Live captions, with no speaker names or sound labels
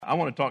I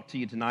want to talk to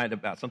you tonight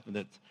about something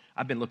that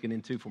I've been looking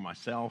into for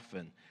myself,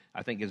 and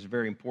I think is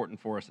very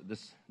important for us at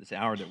this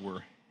hour that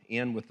we're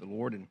in with the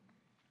Lord. And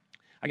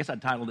I guess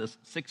I'd title this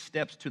 6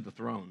 Steps to the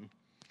Throne.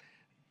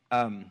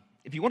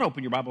 If you want to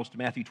open your Bibles to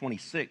Matthew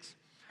 26,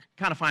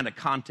 kind of find a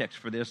context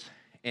for this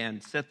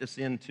and set this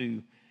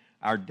into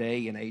our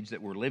day and age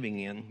that we're living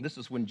in. This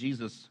is when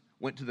Jesus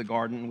went to the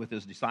garden with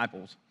his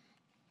disciples,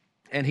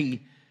 and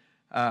he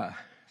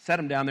sat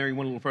them down there. He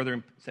went a little further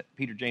and set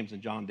Peter, James,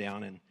 and John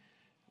down. And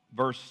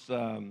verse,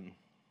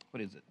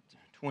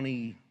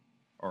 20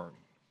 or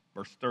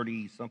verse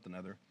 30 something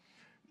other.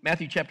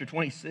 Matthew chapter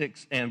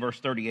 26 and verse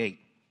 38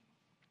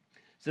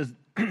 says,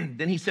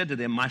 Then he said to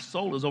them, My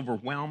soul is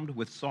overwhelmed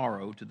with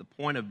sorrow to the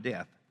point of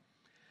death.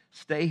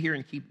 Stay here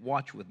and keep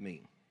watch with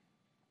me.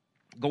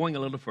 Going a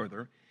little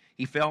further,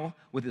 he fell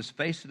with his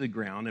face to the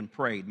ground and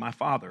prayed, My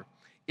Father,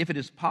 if it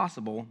is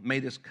possible, may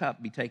this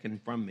cup be taken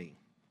from me.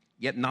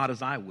 Yet not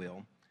as I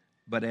will,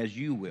 but as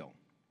you will.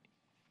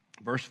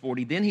 Verse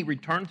 40, Then he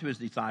returned to his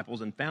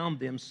disciples and found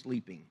them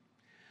sleeping.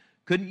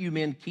 Couldn't you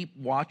men keep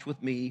watch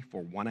with me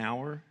for 1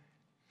 hour?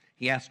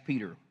 He asked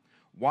Peter,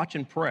 Watch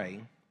and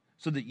pray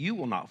so that you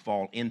will not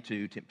fall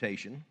into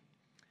temptation.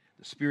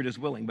 The spirit is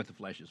willing, but the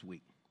flesh is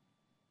weak.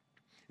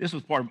 This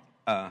was part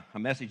of a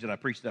message that I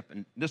preached up,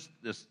 and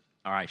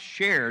I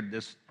shared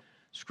this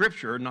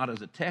scripture, not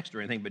as a text or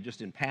anything, but just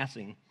in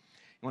passing.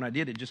 When I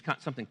did, it just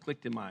something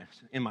clicked in my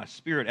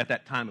spirit at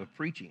that time of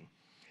preaching.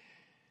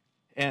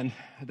 And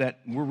that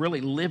we're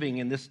really living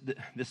in this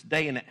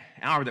day and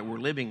hour that we're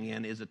living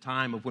in is a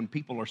time of when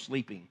people are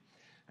sleeping.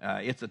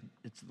 It's the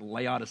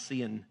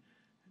Laodicean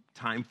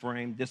time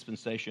frame,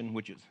 dispensation,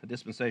 which is a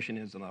dispensation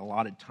is an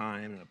allotted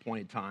time, an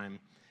appointed time.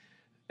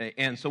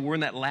 And so we're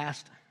in that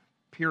last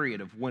period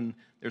of when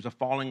there's a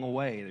falling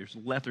away, there's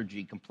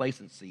lethargy,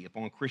 complacency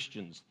upon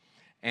Christians.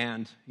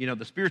 And,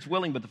 the spirit's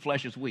willing, but the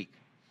flesh is weak.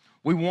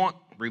 We want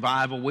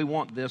revival, we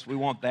want this, we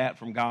want that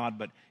from God,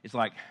 but it's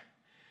like,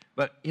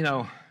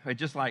 it's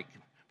just like,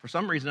 for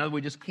some reason or other, we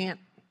just can't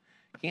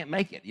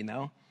make it,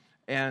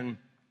 And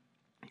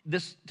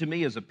this, to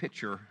me, is a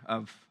picture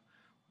of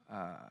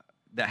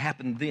that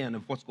happened then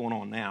of what's going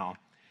on now.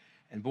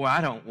 And boy, I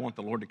don't want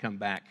the Lord to come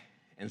back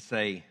and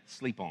say,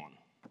 sleep on.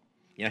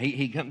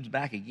 He comes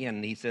back again,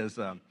 and he says,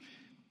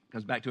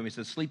 comes back to him, he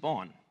says, sleep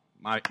on,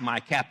 my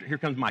captor. Here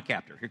comes my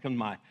captor. Here comes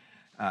my,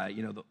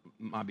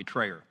 my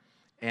betrayer.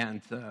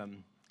 And,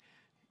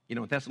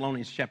 in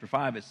Thessalonians chapter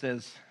 5, it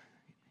says,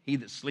 he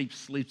that sleeps,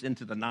 sleeps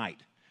into the night.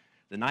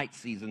 The night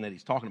season that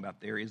he's talking about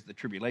there is the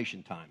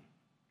tribulation time.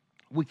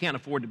 We can't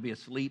afford to be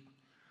asleep.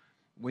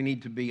 We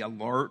need to be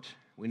alert.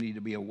 We need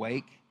to be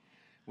awake.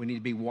 We need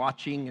to be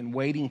watching and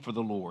waiting for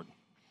the Lord.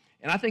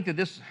 And I think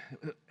that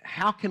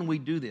how can we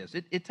do this?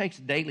 It takes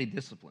daily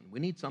discipline. We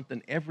need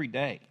something every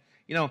day.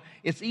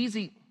 It's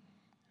easy.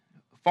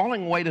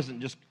 Falling away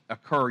doesn't just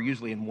occur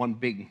usually in one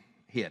big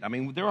hit. I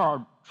mean, there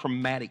are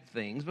traumatic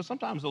things, but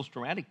sometimes those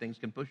traumatic things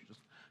can push us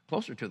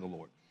closer to the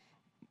Lord.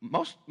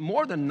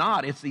 More than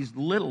not, it's these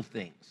little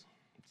things.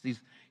 It's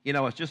these,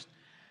 it's just,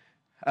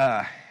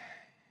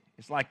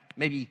 it's like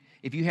maybe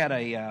if you had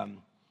an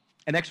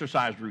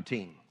exercise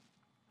routine,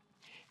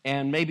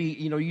 and maybe,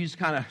 you just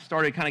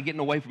started getting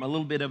away from a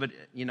little bit of it,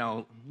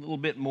 a little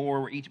bit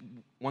more,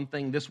 one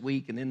thing this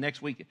week, and then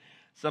next week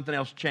something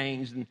else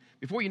changed, and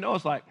before you know,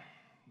 it's like,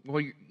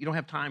 well, you don't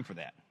have time for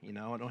that, I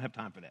don't have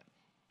time for that.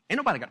 Ain't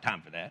nobody got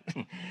time for that.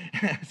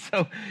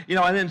 So,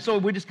 and then so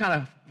we just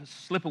kind of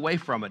slip away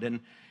from it, and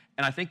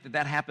I think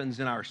that happens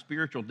in our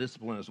spiritual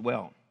discipline as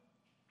well.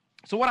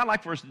 So what I'd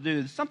like for us to do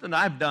is something that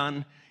I've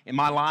done in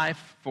my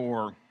life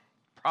for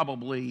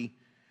probably,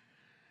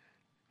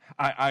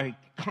 I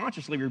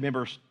consciously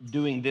remember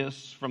doing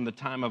this from the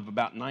time of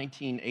about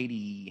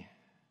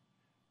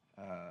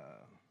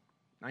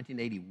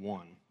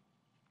 1981,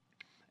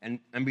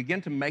 and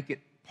begin to make it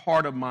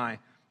part of my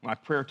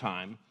prayer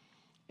time.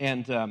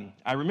 And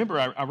I remember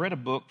I read a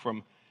book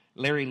from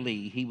Larry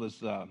Lee. He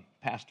was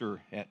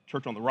pastor at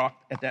Church on the Rock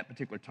at that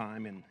particular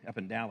time up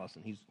in Dallas,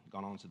 and he's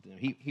gone on since then.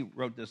 He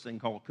wrote this thing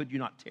called Could You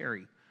Not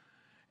Tarry?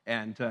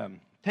 And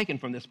taken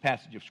from this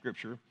passage of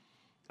Scripture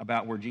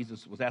about where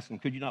Jesus was asking,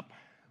 could you not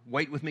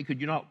wait with me? Could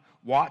you not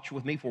watch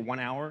with me for 1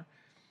 hour?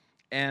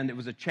 And it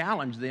was a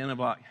challenge then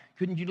about,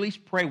 couldn't you at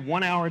least pray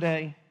 1 hour a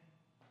day?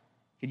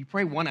 Can you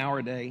pray 1 hour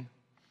a day?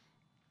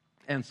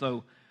 And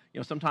so,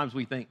 sometimes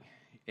we think,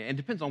 and it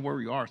depends on where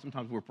we are.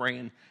 Sometimes we're praying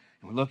and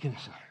we're looking,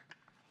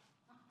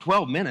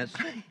 12 minutes,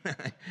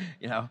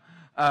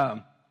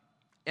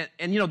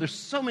 And there's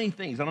so many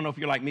things. I don't know if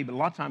you're like me, but a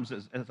lot of times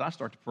as I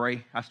start to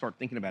pray, I start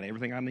thinking about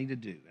everything I need to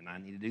do, and I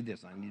need to do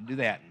this, and I need to do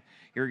that, and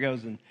here it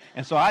goes. And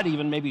so I'd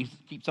even maybe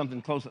keep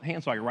something close at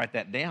hand so I could write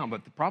that down,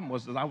 but the problem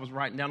was that I was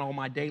writing down all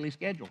my daily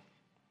schedule.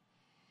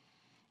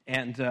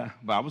 And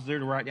but I was there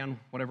to write down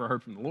whatever I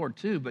heard from the Lord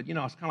too, but, it's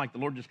kind of like the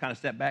Lord just kind of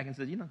stepped back and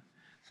said,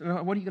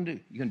 so what are you going to do?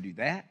 You going to do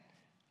that,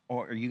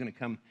 or are you going to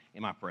come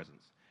in my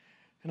presence?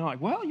 And I'm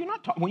like, well, you're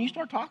not when you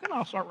start talking,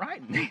 I'll start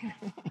writing.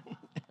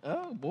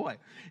 Oh, boy.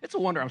 It's a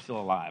wonder I'm still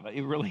alive.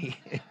 It really,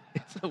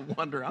 it's a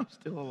wonder I'm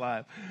still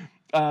alive.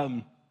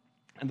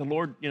 And the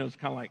Lord, it's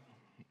kind of like,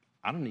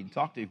 I don't need to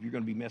talk to you if you're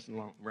going to be messing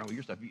around with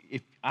your stuff.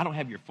 If I don't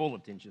have your full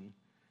attention,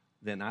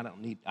 then I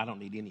don't need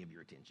any of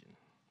your attention.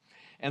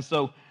 And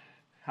so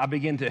I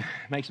began to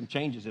make some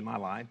changes in my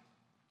life.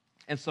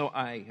 And so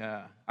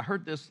I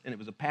heard this, and it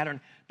was a pattern.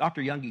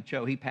 Dr. Youngie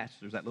Cho, he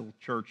pastors that little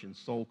church in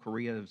Seoul,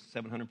 Korea,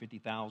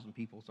 750,000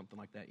 people, something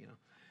like that,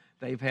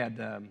 They've had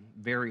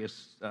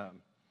various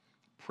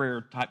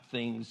prayer-type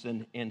things,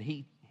 and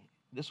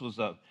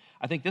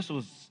I think this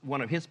was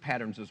one of his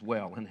patterns as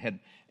well, and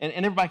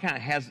everybody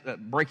kind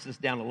of breaks this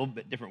down a little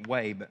bit different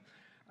way, but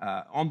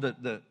on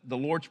the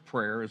Lord's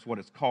Prayer is what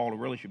it's called. It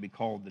really should be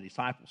called the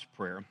Disciples'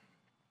 Prayer.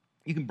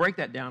 You can break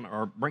it down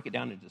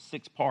into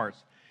 6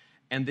 parts,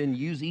 and then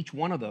use each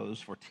one of those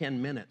for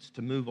 10 minutes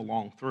to move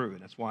along through,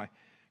 and that's why I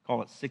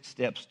call it 6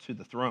 steps to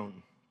the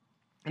throne.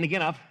 And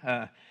again,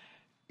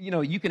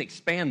 you can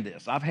expand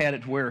this. I've had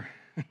it where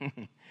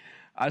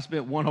I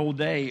spent one whole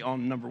day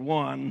on number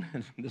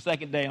 1, the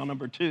second day on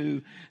number 2,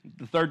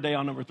 the third day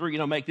on number 3,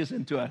 make this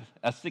into a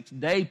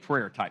 6-day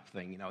prayer type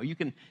thing. You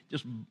can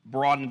just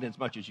broaden it as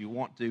much as you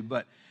want to,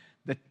 but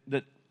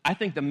I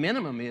think the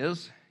minimum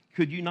is,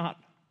 could you not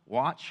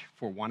watch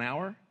for 1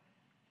 hour?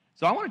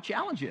 So I want to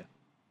challenge you.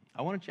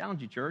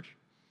 Church.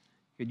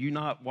 Could you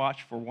not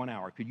watch for 1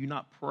 hour? Could you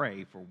not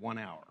pray for 1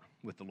 hour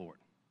with the Lord?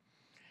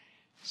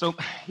 So,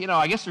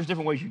 I guess there's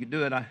different ways you could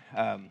do it.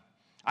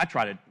 I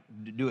try to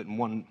do it in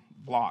one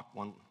block,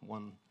 one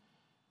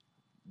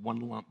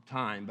lump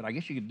time, but I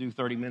guess you could do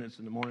 30 minutes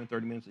in the morning,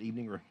 30 minutes in the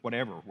evening, or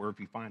whatever,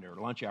 wherever you find it, or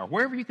lunch hour.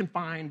 Wherever you can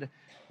find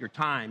your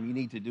time, you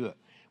need to do it.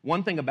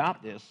 One thing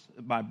about this,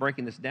 by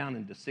breaking this down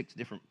into 6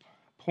 different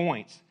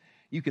points,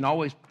 you can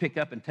always pick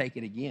up and take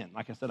it again.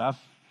 Like I said, I've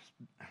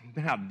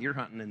been out deer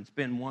hunting and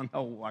spend one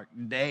whole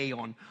day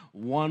on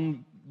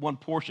one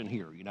portion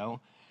here,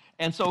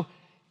 And so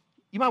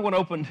you might want to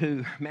open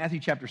to Matthew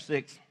chapter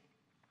 6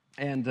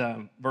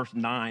 and verse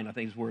 9, I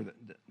think is where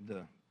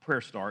the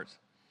prayer starts.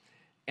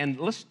 And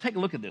let's take a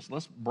look at this.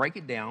 Let's break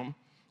it down.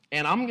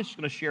 And I'm just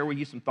going to share with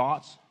you some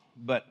thoughts.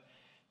 But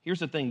here's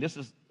the thing. This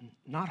is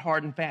not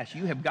hard and fast.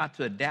 You have got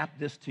to adapt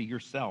this to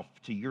yourself,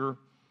 to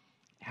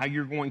how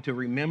you're going to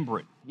remember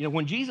it.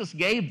 When Jesus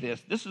gave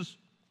this is,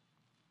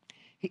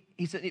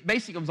 he said, it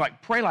basically was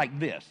like, pray like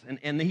this.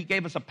 And he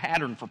gave us a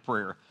pattern for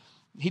prayer.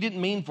 He didn't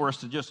mean for us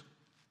to just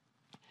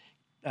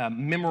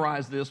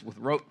memorize this with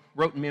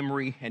rote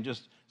memory and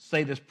just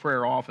say this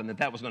prayer off and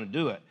that was going to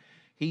do it.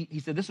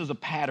 He said this is a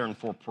pattern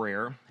for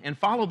prayer, and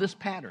follow this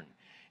pattern.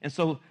 And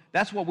so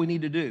that's what we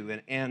need to do.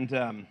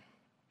 And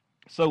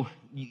so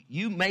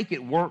you make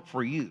it work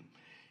for you.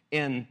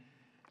 And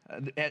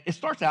it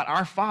starts out,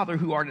 our Father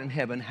who art in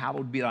heaven,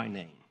 hallowed be thy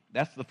name.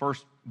 That's the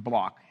first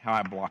block, how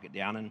I block it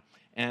down.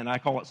 And I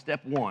call it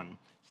step 1.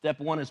 Step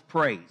 1 is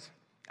praise.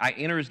 I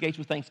enter his gates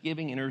with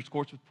thanksgiving, enter his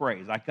courts with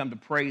praise. I come to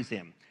praise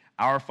him.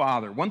 Our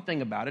Father. One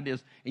thing about it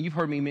is, and you've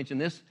heard me mention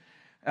this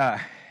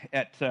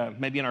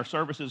maybe in our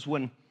services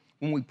when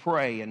we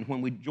pray and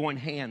when we join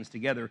hands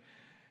together,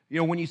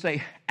 when you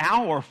say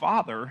our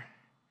Father,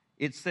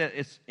 it's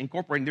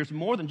incorporating, there's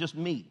more than just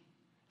me.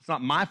 It's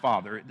not my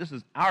Father, this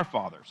is our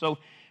Father. So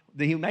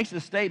he makes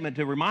this statement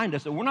to remind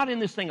us that we're not in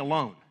this thing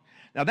alone.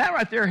 Now that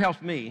right there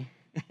helps me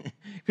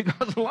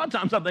because a lot of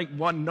times I think,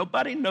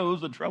 nobody knows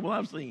the trouble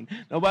I've seen.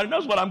 Nobody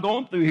knows what I'm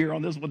going through here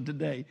on this one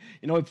today.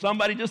 If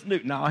somebody just knew.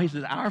 No, he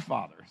says, our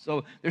Father.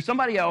 So there's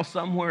somebody else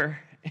somewhere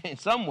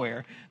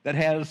that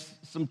has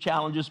some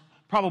challenges,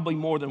 probably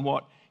more than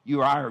what you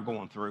or I are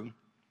going through.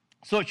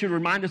 So it should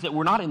remind us that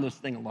we're not in this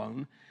thing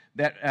alone,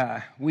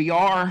 that we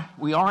are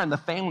in the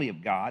family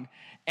of God,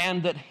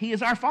 and that he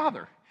is our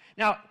Father.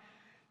 Now,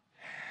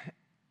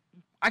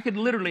 I could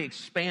literally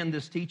expand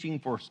this teaching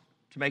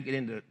to make it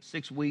into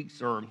 6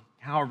 weeks or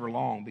however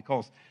long,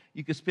 because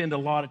you could spend a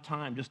lot of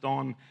time just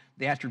on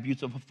the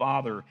attributes of a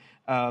father.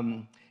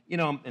 And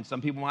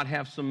some people might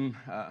have some,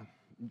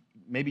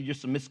 maybe just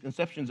some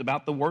misconceptions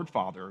about the word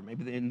father, or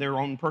maybe in their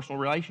own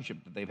personal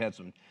relationship that they've had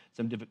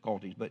some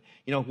difficulties. But,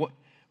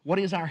 what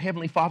is our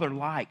Heavenly Father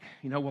like?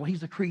 Well,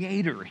 he's a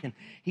creator, and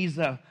he's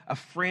a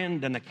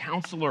friend and a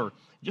counselor.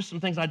 Just some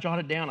things I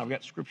jotted down. I've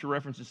got scripture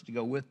references to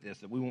go with this,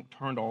 that we won't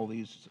turn to all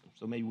these,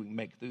 so maybe we can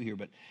make it through here.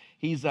 But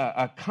he's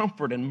a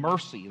comfort and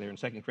mercy there in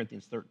 2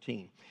 Corinthians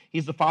 13.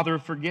 He's the Father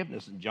of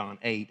forgiveness in John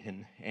 8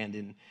 and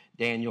in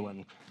Daniel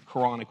and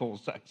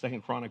Chronicles,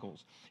 2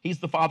 Chronicles. He's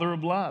the Father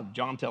of love,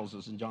 John tells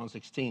us in John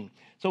 16.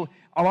 So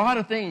a lot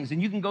of things,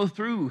 and you can go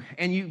through,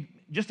 and you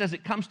just as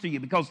it comes to you,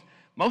 because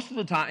most of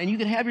the time, and you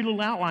can have your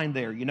little outline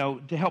there,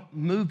 to help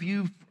move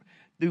you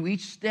through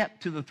each step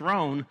to the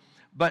throne,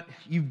 but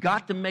you've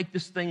got to make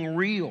this thing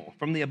real.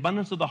 From the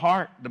abundance of the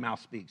heart, the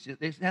mouth speaks.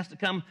 It has to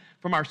come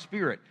from our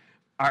spirit.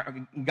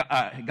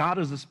 God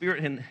is the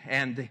spirit,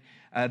 and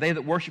they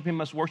that worship him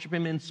must worship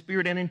him in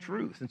spirit and in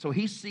truth. And so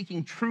he's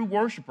seeking true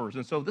worshipers.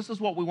 And so this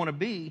is what we want to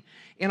be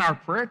in our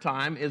prayer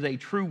time, is a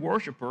true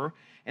worshiper.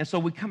 And so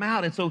we come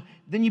out, and so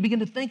then you begin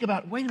to think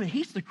about, wait a minute,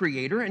 he's the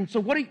creator. And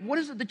so what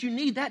is it that you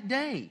need that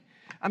day?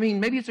 I mean,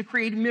 maybe it's a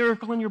creative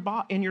miracle in your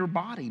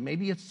body.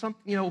 Maybe it's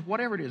something,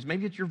 whatever it is.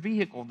 Maybe it's your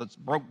vehicle that's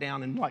broke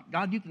down and like,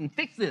 God, you can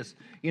fix this,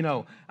 I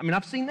mean,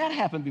 I've seen that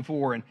happen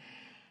before. And,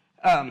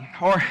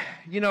 or,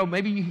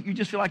 maybe you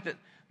just feel like that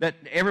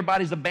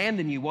everybody's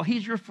abandoned you. Well,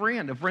 he's your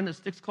friend, a friend that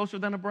sticks closer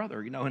than a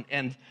brother,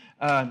 and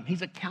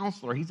he's a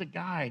counselor, he's a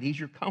guide, he's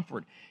your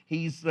comfort.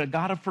 He's the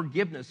God of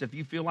forgiveness if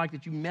you feel like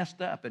that you messed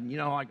up and,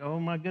 like, oh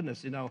my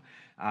goodness,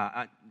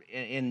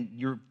 and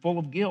you're full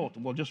of guilt.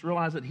 Well, just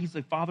realize that he's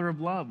the Father of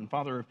love and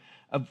Father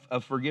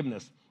of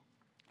forgiveness.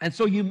 And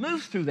so you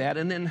move through that,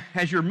 and then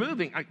as you're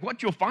moving,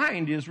 what you'll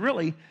find is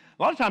really,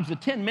 a lot of times the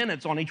 10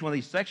 minutes on each one of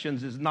these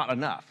sections is not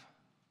enough.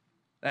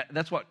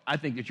 That's what I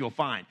think that you'll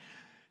find.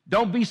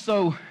 Don't be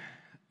so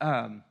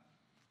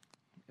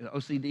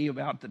OCD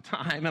about the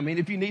time. I mean,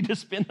 if you need to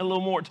spend a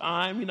little more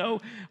time,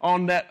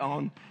 on that,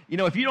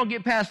 if you don't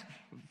get past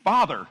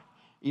Father,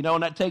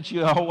 and that takes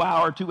you a whole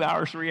hour, 2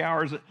 hours, 3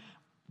 hours,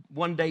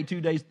 1 day,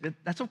 2 days,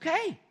 that's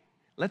okay.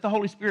 Let the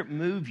Holy Spirit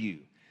move you.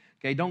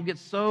 Okay, don't get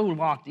so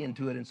locked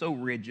into it and so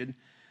rigid.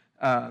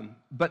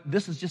 But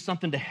this is just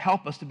something to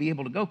help us to be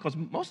able to go, because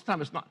most of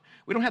the time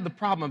we don't have the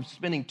problem of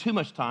spending too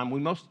much time.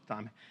 We most of the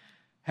time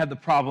have the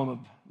problem of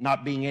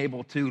not being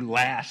able to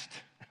last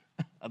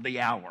the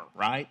hour,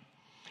 right?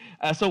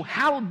 So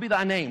hallowed be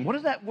thy name. What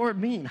does that word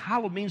mean?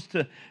 Hallowed means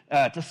to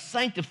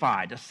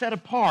sanctify, to set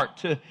apart,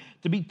 to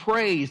be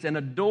praised and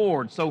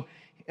adored. So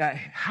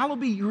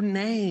hallowed be your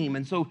name.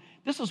 And so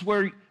this is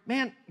where,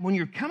 man, when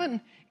you're coming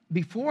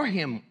before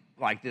him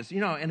like this,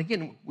 and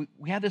again,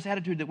 we have this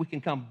attitude that we can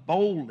come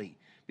boldly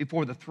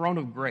before the throne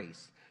of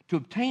grace to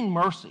obtain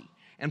mercy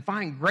and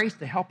find grace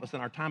to help us in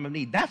our time of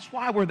need. That's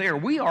why we're there.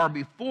 We are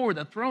before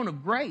the throne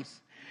of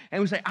grace.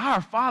 And we say, Our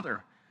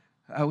Father,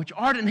 which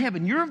art in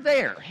heaven, you're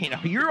there.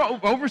 You're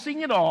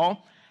overseeing it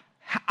all.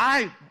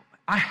 I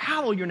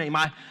hallow your name.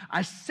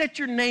 I set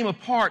your name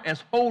apart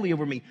as holy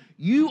over me.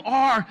 You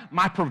are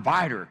my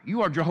provider.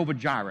 You are Jehovah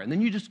Jireh. And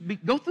then you just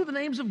go through the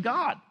names of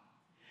God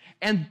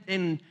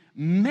and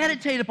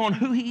meditate upon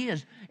who he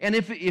is. And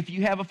if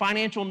you have a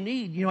financial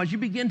need, as you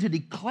begin to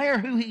declare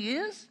who he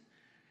is,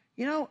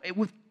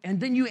 and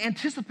then you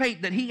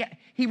anticipate that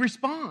he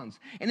responds.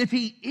 And if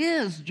he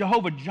is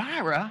Jehovah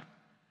Jireh,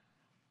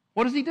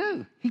 what does he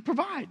do? He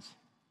provides.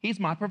 He's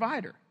my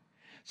provider.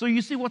 So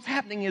you see what's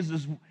happening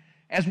is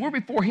as we're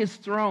before his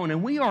throne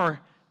and we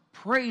are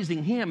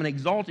praising him and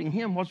exalting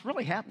him, what's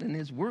really happening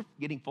is we're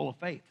getting full of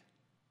faith.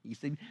 You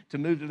see, to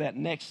move to that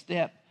next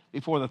step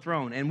before the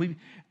throne. And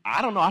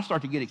I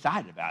start to get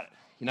excited about it,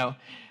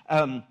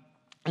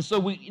 And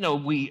so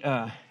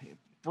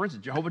for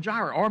instance, Jehovah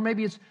Jireh, or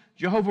maybe it's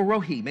Jehovah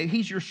Rohi. Maybe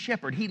he's your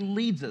shepherd. He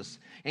leads us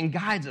and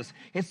guides us.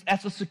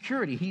 That's a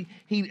security.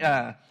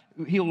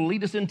 He'll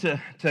lead us into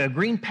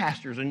green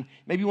pastures. And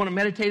maybe you want to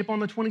meditate upon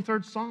the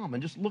 23rd Psalm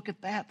and just look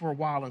at that for a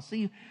while and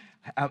see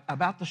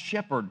about the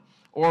shepherd.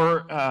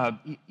 Or,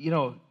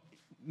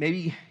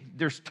 maybe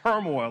there's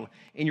turmoil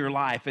in your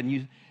life and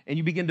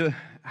you begin to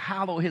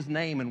hallow his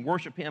name and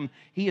worship him.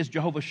 He is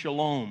Jehovah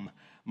Shalom,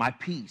 my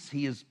peace.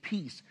 He is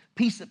peace.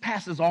 Peace that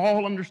passes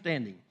all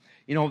understanding.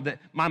 That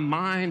my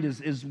mind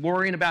is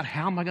worrying about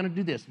how am I going to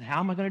do this and how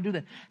am I going to do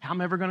that? How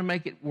am I ever going to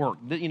make it work?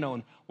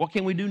 And what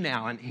can we do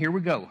now? And here we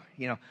go.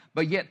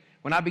 But yet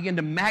when I begin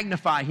to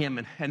magnify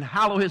him and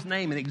hallow his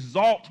name and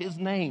exalt his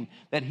name,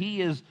 that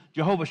he is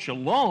Jehovah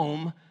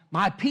Shalom,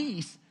 my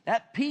peace,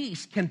 that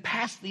peace can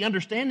pass the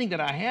understanding that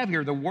I have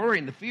here, the worry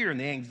and the fear and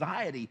the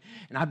anxiety,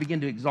 and I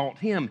begin to exalt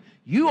him.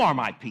 You are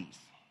my peace.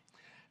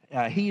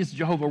 He is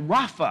Jehovah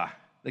Rapha,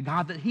 the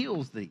God that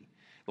heals thee.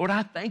 Lord,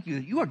 I thank you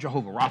that you are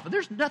Jehovah Rapha.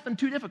 There's nothing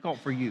too difficult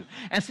for you.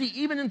 And see,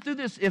 even through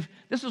this, if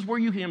this is where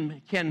you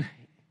can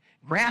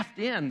graft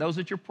in those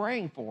that you're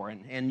praying for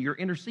and you're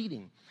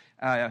interceding.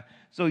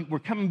 So we're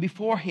coming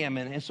before him,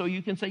 and so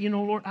you can say,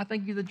 Lord, I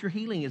thank you that your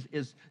healing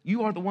is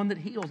you are the one that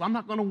heals. I'm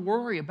not going to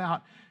worry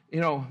about,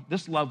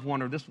 this loved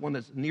one or this one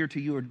that's near to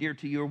you or dear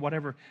to you or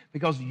whatever,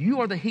 because you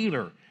are the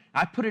healer.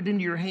 I put it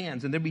into your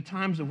hands, and there'll be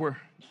times that we're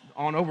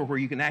on over where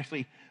you can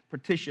actually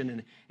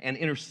petition and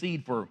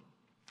intercede for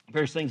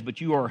various things, but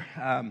you're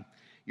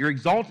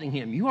exalting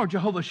him. You are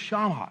Jehovah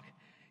Shammah.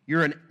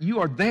 You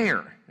are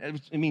there.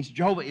 It means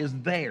Jehovah is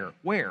there.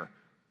 Where?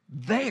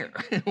 There.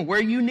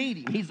 Where you need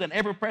him. He's an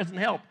ever-present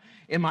help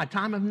in my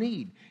time of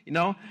need.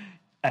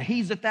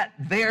 He's at that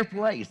there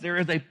place. There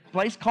is a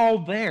place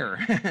called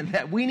there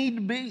that we need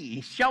to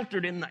be,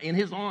 sheltered in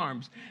his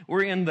arms.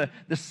 We're in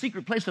the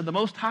secret place of the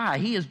Most High.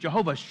 He is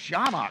Jehovah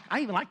Shammah. I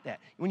even like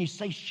that. When you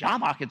say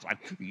Shammah, it's like,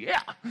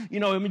 yeah.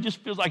 It just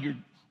feels like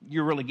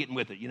you're really getting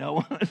with it,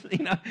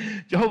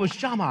 Jehovah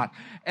Shammah.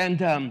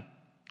 And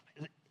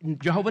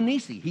Jehovah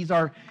Nisi, he's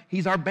our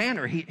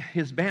banner.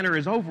 His banner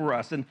is over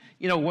us. And,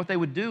 what they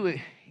would do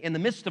in the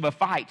midst of a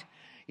fight,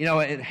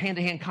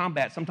 hand-to-hand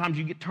combat, sometimes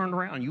you get turned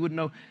around. You wouldn't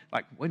know,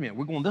 like, wait a minute,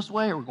 we're going this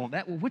way or we're going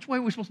that way? Which way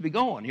are we supposed to be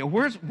going?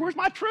 Where's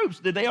my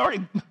troops?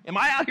 Am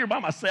I out here by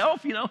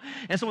myself?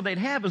 And so what they'd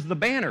have is the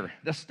banner,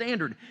 the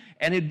standard,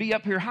 and it'd be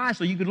up here high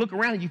so you could look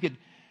around and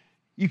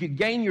you you could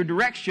gain your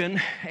direction,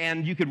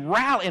 and you could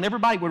rally, and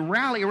everybody would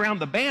rally around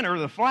the banner,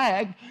 the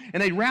flag,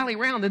 and they'd rally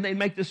around, and they'd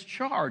make this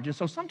charge. And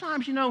so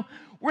sometimes,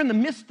 we're in the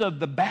midst of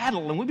the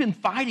battle, and we've been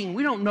fighting.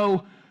 We don't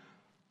know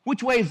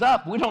which way is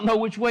up. We don't know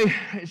which way.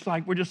 It's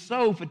like we're just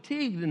so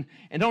fatigued and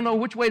don't know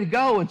which way to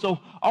go. And so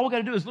all we got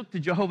to do is look to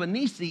Jehovah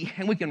Nissi,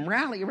 and we can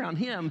rally around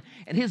him,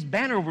 and his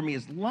banner over me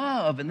is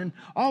love. And then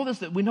all this,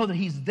 that we know that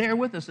he's there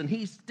with us, and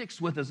he sticks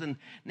with us. And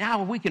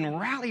now we can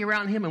rally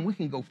around him, and we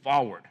can go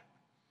forward.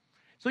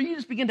 So you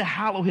just begin to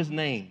hallow his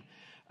name.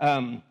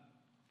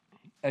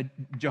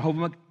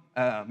 Jehovah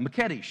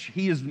Makedesh,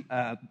 he is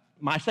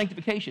my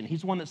sanctification.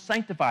 He's the one that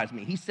sanctifies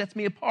me. He sets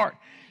me apart.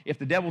 If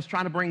the devil's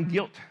trying to bring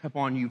guilt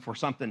upon you for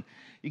something,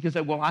 you can say,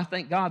 well, I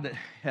thank God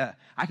that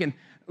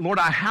Lord,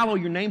 I hallow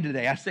your name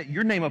today. I set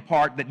your name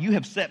apart, that you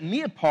have set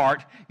me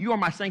apart. You are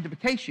my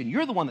sanctification.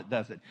 You're the one that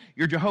does it.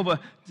 You're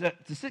Jehovah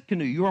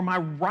Tsidkenu. You are my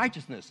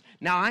righteousness.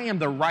 Now I am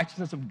the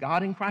righteousness of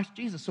God in Christ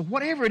Jesus. So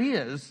whatever it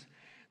is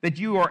that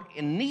you are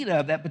in need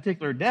of that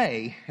particular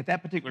day, at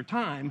that particular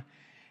time,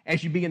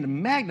 as you begin to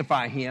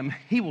magnify him,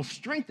 he will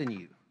strengthen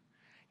you.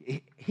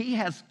 He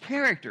has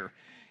character.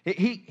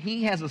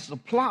 He has a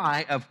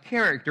supply of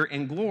character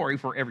and glory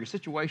for every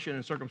situation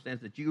and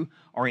circumstance that you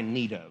are in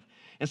need of.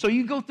 And so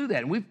you go through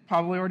that, and we've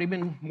probably already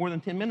been more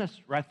than 10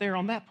 minutes right there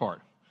on that part.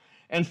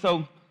 And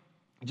so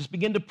just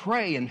begin to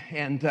pray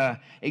and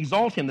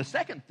exalt him. The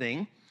second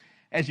thing,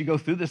 as you go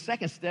through, the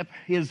second step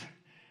is,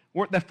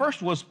 the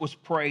first was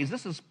praise.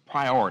 This is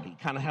priority,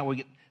 kind of how we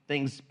get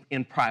things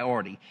in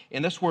priority.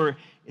 And that's where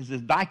it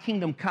says, thy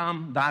kingdom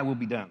come, thy will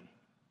be done.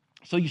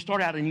 So you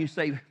start out and you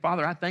say,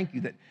 Father, I thank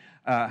you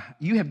that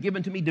you have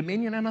given to me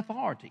dominion and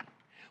authority.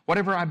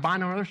 Whatever I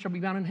bind on earth shall be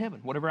bound in heaven.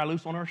 Whatever I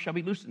loose on earth shall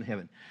be loosed in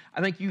heaven.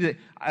 I thank you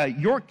that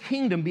your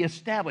kingdom be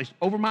established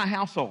over my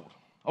household,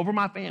 over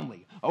my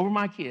family, over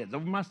my kids,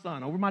 over my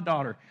son, over my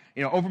daughter,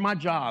 over my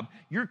job.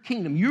 Your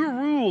kingdom, your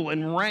rule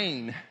and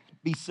reign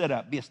be set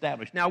up, be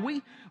established. Now,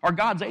 we are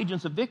God's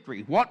agents of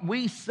victory. What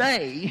we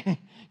say,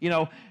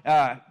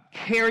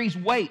 carries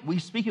weight. We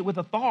speak it with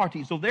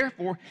authority. So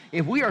therefore,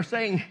 if we are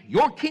saying,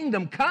 your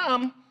kingdom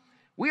come,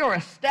 we are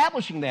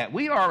establishing that.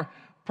 We are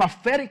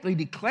prophetically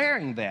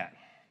declaring that.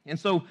 And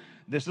so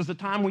this is the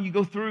time when you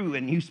go through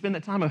and you spend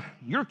that time of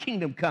your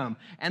kingdom come,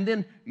 and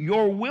then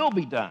your will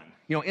be done.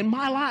 In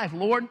my life,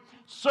 Lord,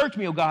 search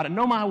me, O God, and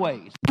know my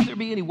ways. If there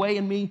be any way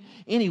in me,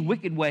 any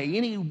wicked way,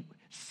 any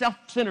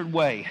self-centered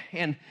way,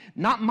 and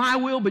not my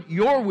will, but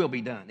your will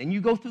be done. And you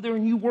go through there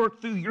and you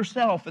work through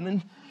yourself and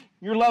then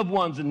your loved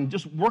ones and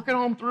just work it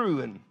on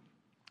through and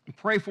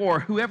pray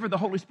for whoever the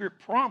Holy Spirit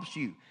prompts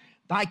you.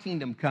 Thy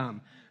kingdom come,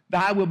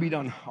 thy will be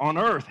done on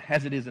earth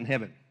as it is in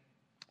heaven.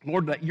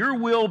 Lord, let your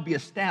will be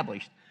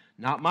established,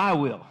 not my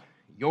will,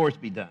 yours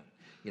be done.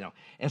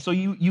 And so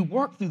you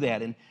work through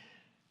that and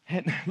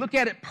look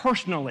at it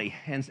personally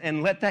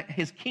and let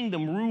his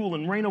kingdom rule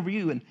and reign over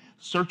you, and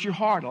search your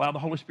heart. Allow the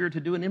Holy Spirit to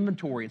do an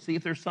inventory and see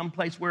if there's some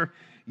place where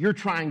you're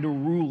trying to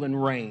rule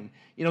and reign.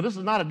 This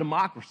is not a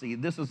democracy.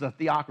 This is a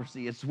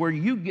theocracy. It's where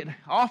you get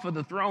off of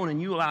the throne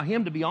and you allow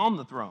him to be on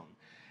the throne.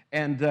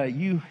 And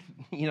you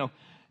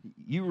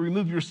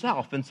remove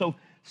yourself. And so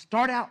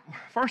start out,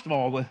 first of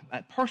all, with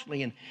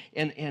personally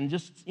and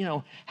just,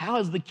 how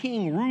is the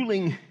king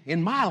ruling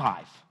in my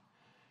life?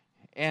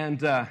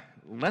 And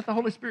let the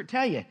Holy Spirit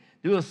tell you.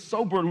 Do a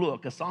sober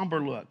look, a somber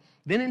look.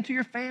 Then into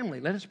your family.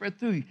 Let it spread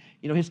through,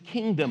 his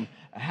kingdom.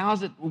 How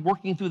is it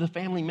working through the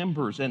family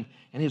members and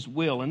his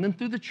will? And then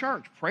through the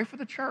church. Pray for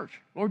the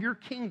church. Lord, your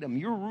kingdom,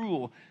 your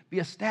rule be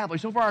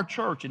established over our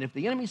church. And if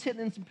the enemy's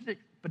hitting in some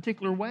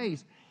particular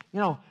ways,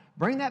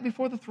 bring that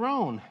before the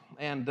throne.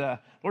 And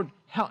Lord,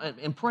 help,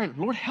 and pray,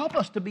 Lord, help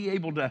us to be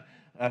able to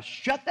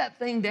shut that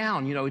thing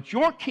down. It's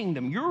your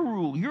kingdom, your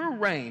rule, your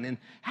reign. And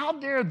how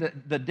dare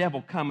the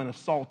devil come and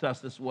assault us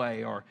this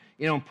way? Or,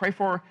 pray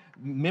for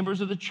members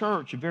of the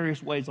church in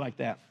various ways like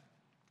that.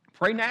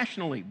 Pray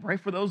nationally. Pray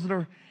for those that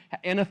are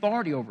in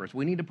authority over us.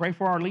 We need to pray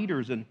for our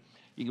leaders. And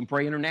you can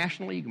pray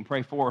internationally. You can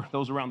pray for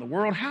those around the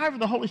world. However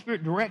the Holy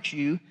Spirit directs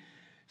you,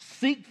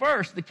 seek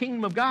first the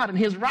kingdom of God and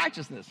his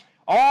righteousness.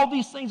 All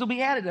these things will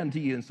be added unto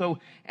you. And so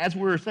as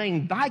we're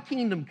saying, thy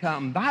kingdom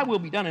come, thy will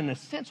be done, in a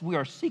sense, we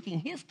are seeking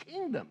his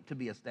kingdom to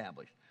be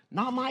established,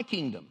 not my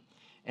kingdom.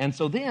 And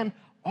so then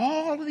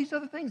all of these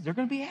other things, they're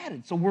going to be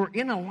added. So we're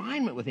in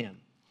alignment with him.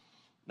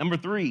 Number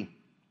 3,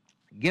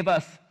 give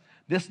us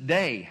this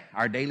day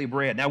our daily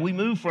bread. Now we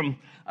move from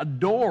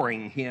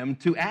adoring him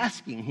to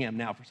asking him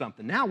now for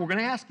something. Now we're going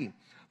to ask him,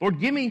 Lord,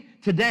 give me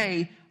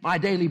today my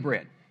daily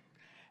bread.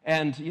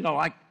 And,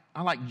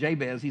 I like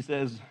Jabez. He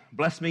says,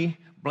 bless me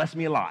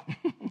a lot.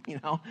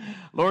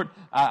 Lord,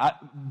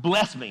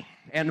 bless me.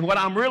 And what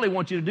I really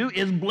want you to do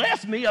is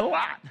bless me a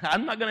lot.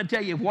 I'm not going to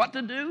tell you what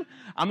to do.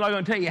 I'm not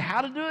going to tell you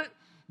how to do it.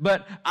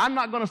 But I'm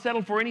not going to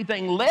settle for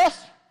anything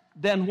less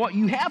than what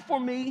you have for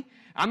me.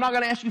 I'm not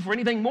going to ask you for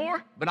anything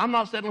more, but I'm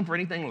not settling for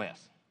anything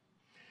less.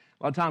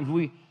 A lot of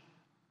times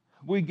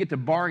we get to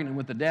bargaining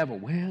with the devil.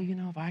 Well,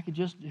 if I could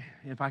just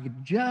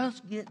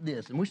get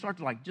this. And we start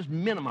to just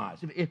minimize.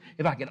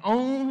 If I could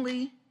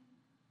only...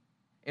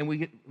 And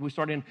we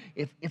start in,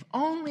 if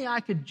only I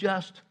could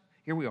just,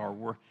 here we are,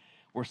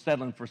 we're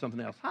settling for something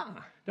else.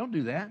 Don't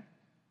do that.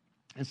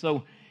 And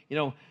so,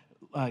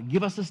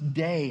 give us this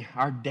day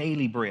our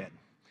daily bread.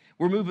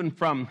 We're moving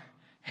from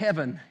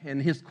heaven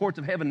and his courts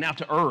of heaven now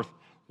to earth.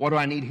 What do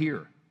I need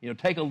here?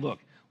 Take a look.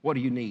 What do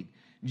you need?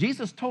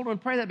 Jesus told them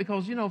to pray that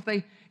because,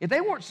 if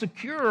they weren't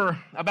secure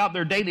about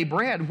their daily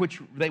bread,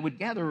 which they would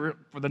gather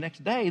for the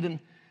next day, then,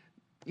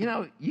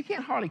 you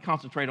can't hardly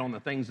concentrate on the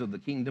things of the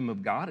kingdom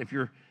of God if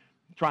you're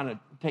trying to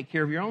take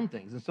care of your own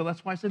things. And so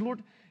that's why I said,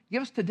 Lord,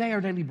 give us today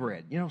our daily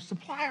bread.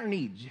 Supply our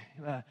needs.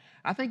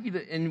 I thank you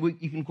that, and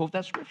you can quote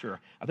that scripture.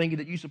 I thank you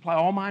that you supply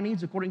all my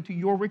needs according to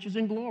your riches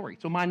and glory.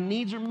 So my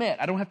needs are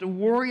met. I don't have to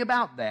worry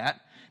about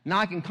that. Now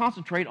I can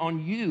concentrate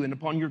on you and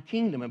upon your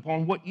kingdom, and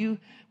upon what you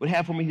would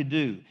have for me to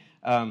do.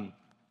 And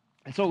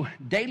so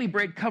daily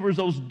bread covers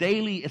those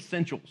daily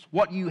essentials,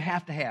 what you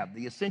have to have,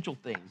 the essential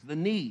things, the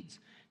needs.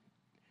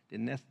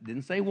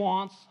 Didn't say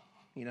wants,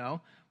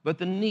 but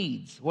the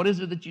needs. What is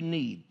it that you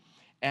need?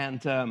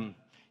 And,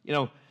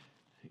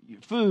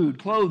 food,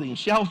 clothing,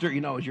 shelter,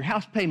 is your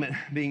house payment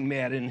being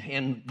met,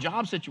 and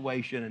job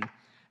situation,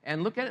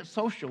 and look at it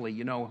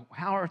socially,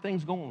 how are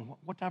things going?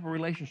 What type of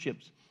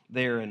relationships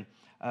there? And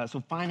so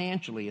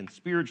financially and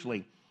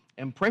spiritually.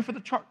 And pray for the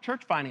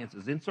church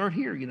finances. Insert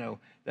here,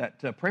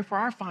 that pray for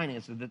our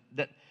finances,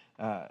 that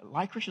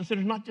Light Christian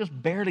Center is not just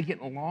barely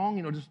getting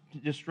along,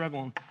 just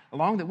struggling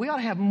along, that we ought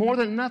to have more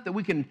than enough that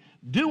we can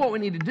do what we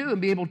need to do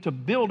and be able to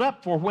build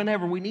up for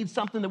whenever we need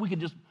something that we can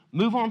just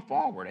move on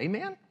forward.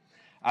 Amen?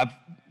 I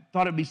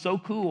thought it'd be so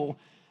cool.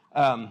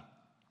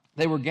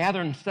 They were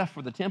gathering stuff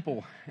for the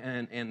temple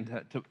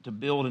and to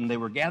build, and they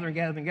were gathering,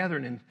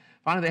 and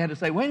finally they had to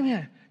say, wait a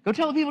minute, go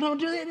tell the people don't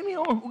do that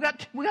anymore. We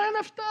got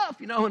enough stuff,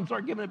 and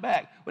start giving it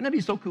back. Wouldn't that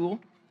be so cool?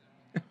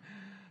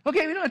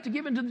 Okay, we don't have to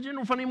give it to the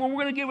general fund anymore.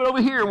 We're going to give it over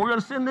here. We're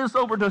going to send this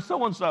over to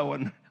so-and-so,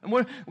 and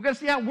we're going to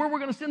see where we're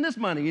going to send this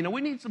money.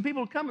 We need some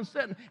people to come and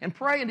sit and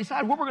pray and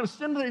decide where we're going to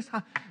send this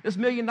 $1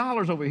 million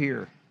over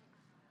here.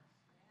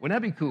 Wouldn't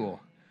that be cool?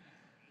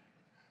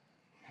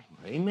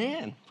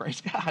 Amen. Praise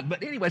God.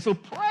 But anyway, so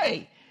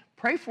pray.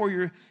 Pray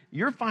for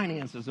your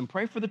finances, and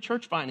pray for the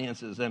church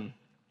finances, and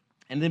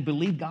then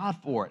believe God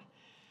for it.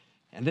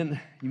 And then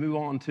you move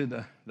on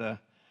to the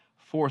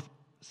fourth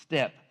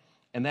step,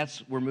 and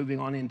we're moving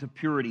on into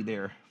purity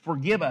there.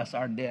 Forgive us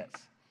our debts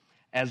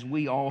as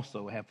we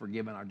also have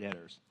forgiven our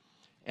debtors.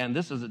 And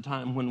this is a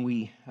time when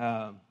we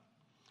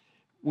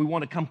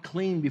want to come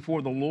clean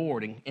before the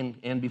Lord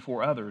and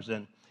before others.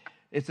 And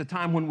it's a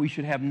time when we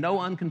should have no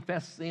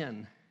unconfessed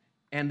sin,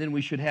 and then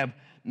we should have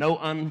no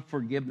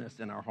unforgiveness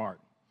in our heart.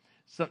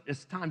 So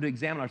it's time to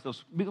examine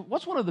ourselves.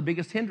 What's one of the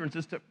biggest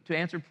hindrances to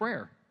answered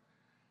prayer?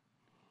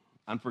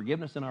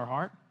 Unforgiveness in our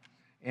heart,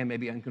 and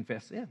maybe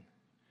unconfessed sin.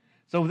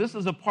 So this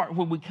is a part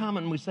where we come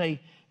and we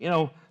say,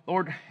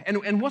 Lord,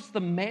 and what's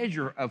the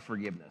measure of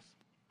forgiveness?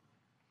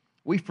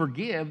 We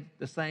forgive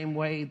the same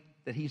way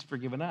that he's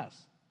forgiven us.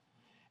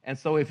 And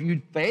so if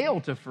you fail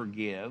to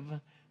forgive,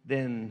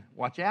 then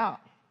watch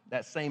out.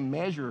 That same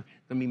measure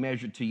can be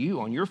measured to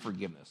you on your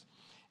forgiveness.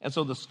 And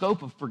so the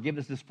scope of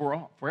forgiveness is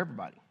for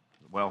everybody.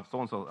 Well,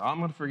 so-and-so, I'm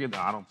going to forgive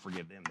them. I don't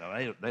forgive them,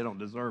 though. They don't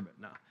deserve it.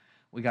 No,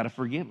 we got to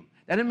forgive them.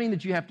 That doesn't mean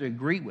that you have to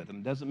agree with them.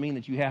 It doesn't mean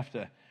that you have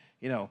to,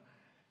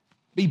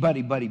 be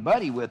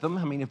buddy with them.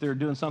 I mean, if they're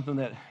doing something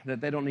that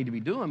they don't need to be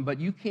doing, but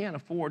you can't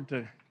afford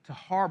to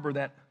harbor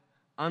that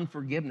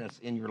unforgiveness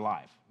in your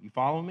life. You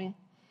follow me?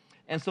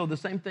 And so the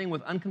same thing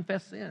with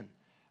unconfessed sin.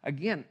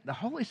 Again, the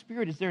Holy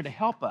Spirit is there to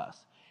help us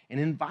and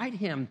invite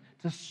him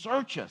to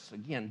search us.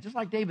 Again, just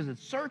like David said,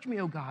 search me,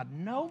 O God,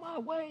 know my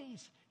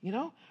ways.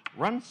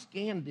 Run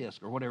scan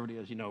disk or whatever it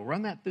is,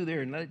 run that through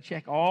there and let it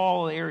check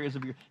all the areas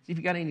of see if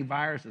you got any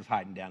viruses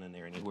hiding down in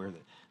there anywhere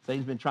that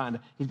Satan's been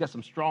he's got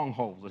some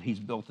strongholds that he's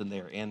built in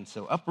there. And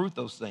so uproot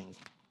those things.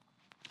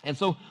 And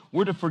so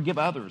we're to forgive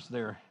others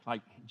there,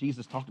 like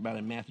Jesus talked about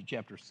in Matthew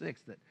chapter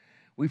 6, that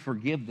we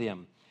forgive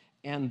them.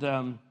 And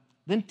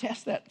then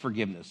test that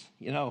forgiveness.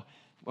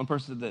 One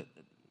person that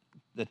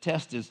the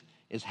test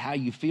is how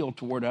you feel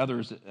toward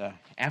others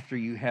after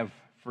you have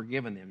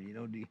forgiven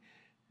them.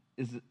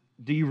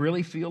 Do you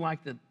really feel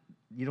like that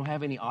you don't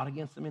have any ought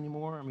against them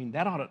anymore? I mean,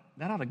 that ought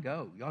to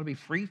go. You ought to be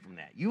free from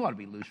that. You ought to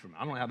be loose from it.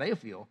 I don't know how they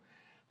feel,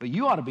 but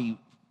you ought to be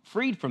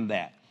freed from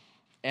that.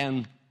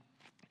 And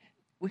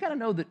we got to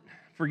know that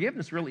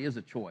forgiveness really is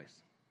a choice.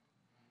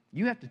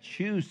 You have to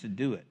choose to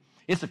do it.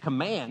 It's a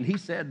command.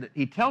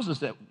 He tells us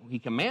that he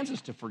commands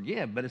us to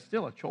forgive, but it's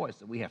still a choice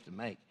that we have to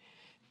make.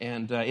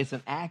 And it's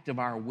an act of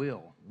our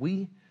will.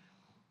 We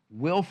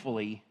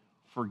willfully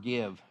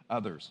forgive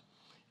others.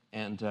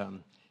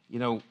 And,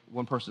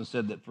 one person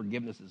said that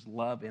forgiveness is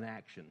love in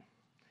action.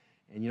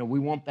 And, we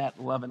want that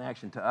love in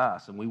action to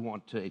us, and we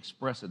want to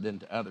express it then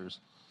to others.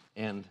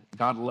 And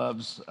God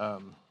loves,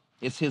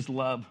 it's his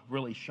love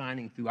really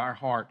shining through our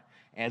heart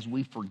as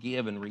we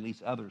forgive and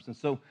release others. And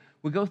so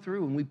we go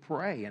through and we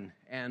pray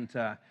and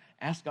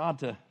ask God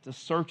to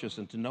search us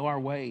and to know our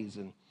ways.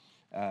 And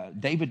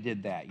David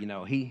did that.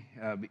 He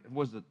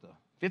was it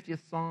the 50th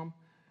Psalm?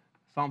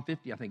 Psalm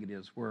 50, I think it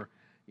is, where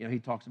he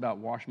talks about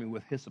wash me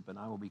with hyssop and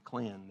I will be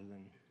cleansed. And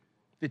then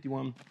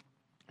 51.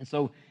 And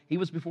so he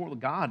was before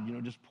God,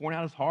 just pouring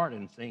out his heart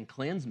and saying,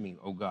 cleanse me,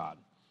 O God.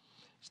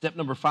 Step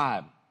number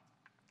 5.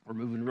 We're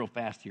moving real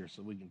fast here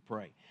so we can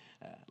pray.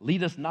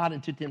 Lead us not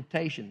into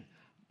temptation,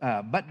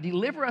 but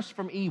deliver us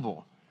from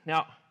evil.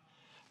 Now,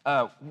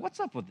 what's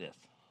up with this?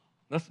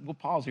 We'll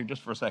pause here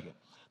just for a second.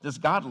 Does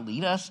God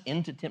lead us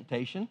into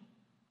temptation?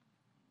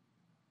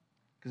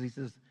 Because he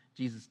says,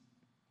 Jesus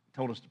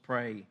told us to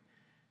pray,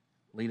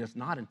 lead us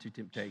not into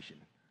temptation,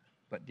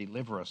 but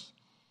deliver us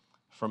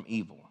from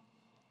evil.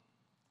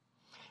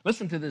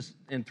 Listen to this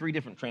in 3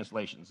 different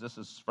translations. This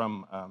is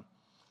from,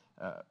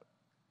 I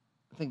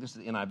think this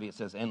is the NIV. It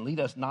says, and lead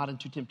us not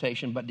into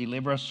temptation, but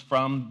deliver us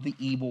from the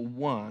evil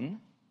one,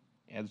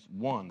 as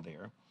one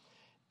there.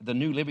 The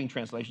New Living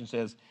Translation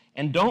says,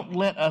 and don't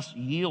let us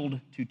yield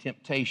to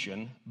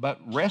temptation, but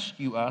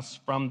rescue us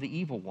from the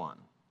evil one.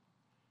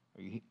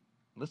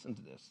 Listen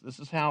to this. This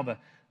is how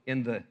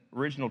in the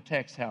original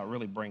text, how it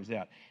really brings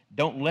out.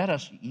 Don't let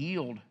us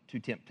yield to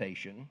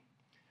temptation,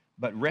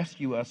 but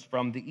rescue us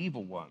from the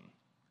evil one.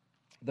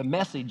 The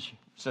Message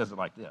says it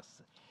like this.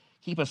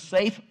 Keep us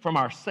safe from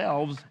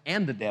ourselves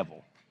and the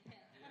devil.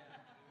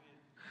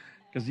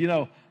 Because,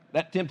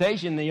 that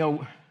temptation,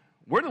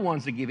 we're the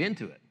ones that give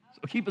into it.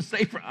 So keep us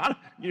safe from,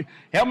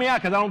 help me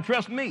out because I don't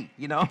trust me,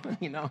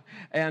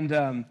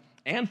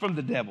 and from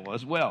the devil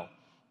as well.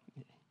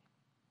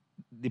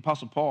 The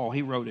Apostle Paul,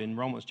 he wrote in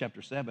Romans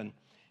chapter 7,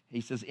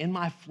 he says, in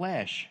my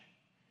flesh,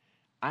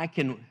 I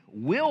can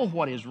will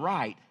what is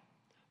right,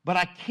 but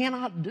I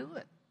cannot do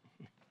it.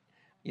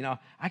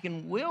 I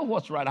can will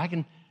what's right. I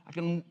can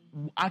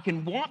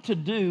want to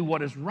do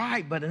what is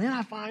right, but then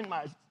I find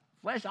my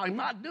flesh, I'm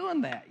not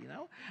doing that,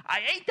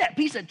 I ate that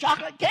piece of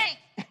chocolate cake,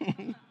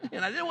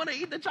 and I didn't want to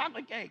eat the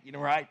chocolate cake,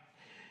 right?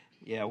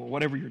 Yeah, well,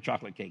 whatever your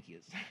chocolate cake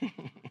is.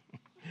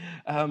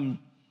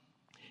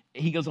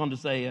 He goes on to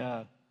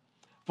say,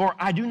 for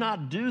I do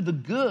not do the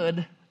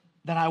good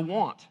that I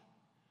want,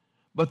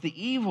 but the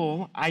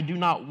evil I do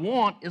not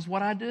want is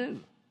what I do.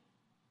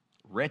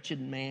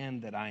 Wretched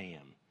man that I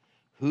am,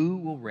 who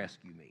will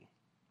rescue me?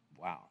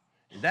 Wow.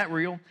 Is that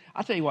real?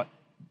 I'll tell you what,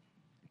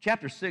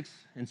 chapter 6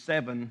 and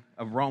 7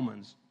 of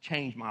Romans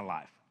changed my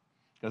life.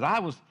 Because I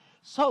was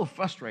so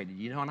frustrated,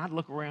 and I'd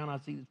look around,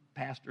 I'd see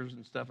pastors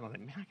and stuff, and I'd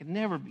think, man, I could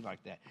never be like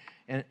that.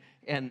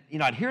 And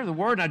I'd hear the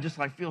word, and I'd just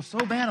feel so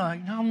bad.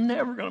 I'm I'm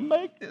never going to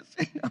make this.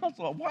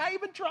 So why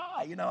even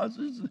try? You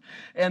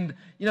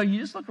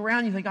just look around,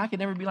 and you think, I could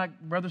never be like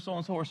brother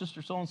so-and-so or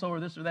sister so-and-so or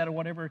this or that or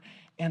whatever.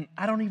 And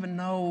I don't even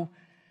know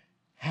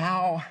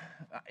how.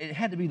 It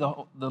had to be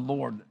the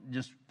Lord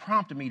just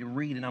prompted me to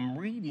read. And I'm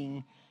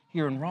reading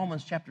here in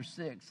Romans chapter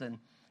 6, and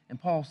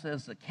Paul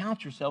says,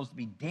 count yourselves to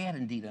be dead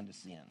indeed unto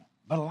sin,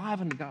 but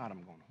alive unto God.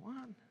 I'm going,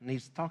 what? And he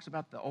talks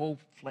about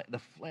the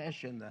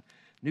flesh and the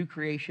new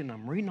creation.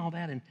 I'm reading all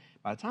that, and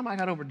by the time I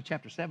got over to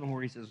chapter 7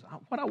 where he says,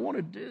 what I want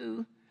to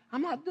do,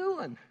 I'm not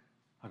doing.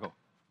 I go,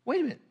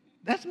 wait a minute,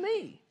 that's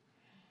me.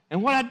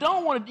 And what I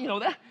don't want to do,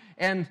 that.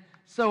 And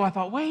so I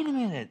thought, wait a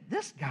minute,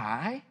 this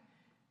guy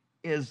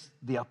is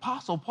the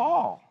Apostle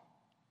Paul.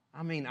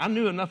 I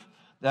knew enough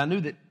that I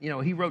knew that,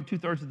 he wrote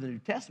 2/3 of the New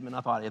Testament.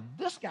 I thought, if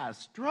this guy's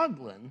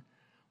struggling,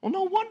 well,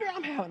 no wonder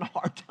I'm having a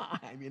hard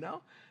time,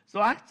 So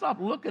I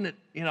stopped looking at,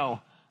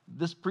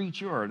 this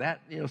preacher or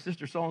that,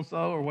 sister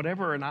so-and-so or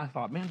whatever, and I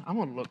thought, man, I'm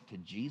going to look to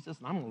Jesus,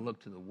 and I'm going to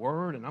look to the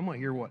Word, and I'm going to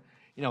hear what,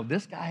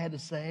 this guy had to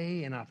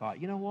say, and I thought,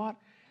 you know what?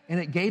 And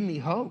it gave me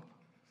hope.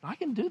 I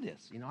can do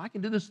this, I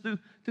can do this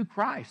through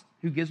Christ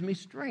who gives me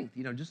strength,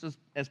 just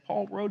as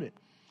Paul wrote it.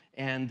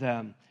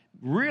 And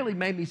really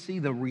made me see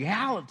the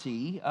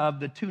reality of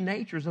the two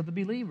natures of the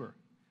believer.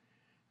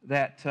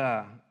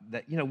 That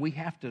we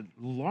have to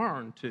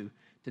learn to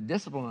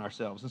discipline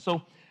ourselves. And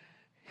so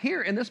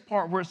here in this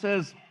part where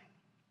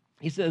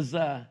he says,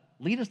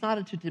 lead us not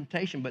into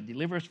temptation, but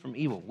deliver us from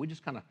evil. We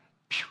just kind of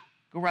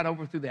go right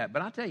over through that.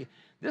 But I tell you,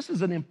 this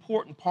is an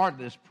important part of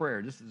this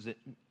prayer. This is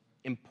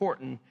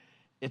important,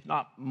 if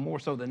not more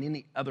so than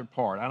any other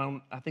part.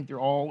 I think they're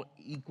all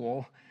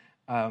equal.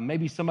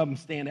 Maybe some of them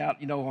stand out,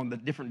 on the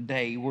different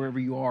day, wherever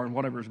you are and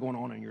whatever is going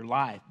on in your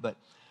life. But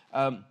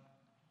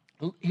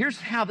here's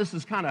how this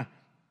is kind of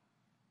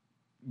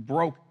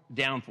broke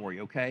down for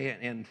you, okay?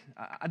 And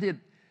I did,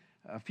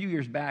 a few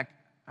years back,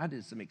 I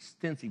did some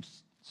extensive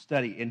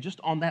study, and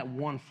just on that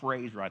one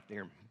phrase right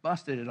there,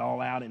 busted it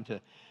all out into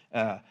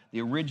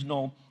the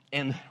original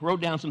and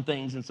wrote down some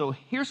things. And so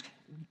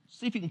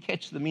see if you can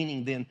catch the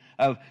meaning then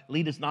of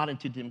lead us not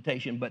into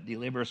temptation, but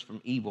deliver us from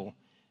evil.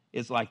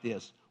 It's like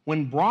this.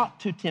 When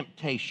brought to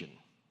temptation,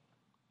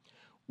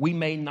 we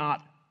may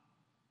not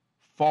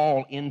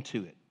fall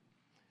into it,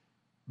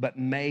 but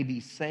may be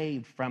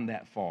saved from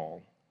that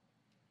fall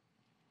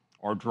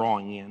or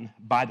drawing in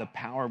by the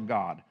power of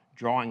God,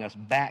 drawing us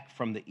back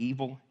from the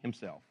evil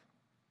himself.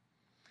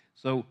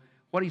 So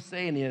what he's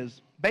saying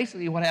is,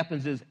 basically what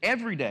happens is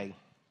every day,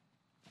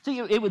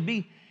 it wouldn't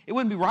be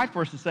right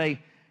for us to say,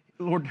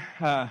 Lord,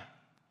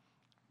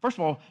 first of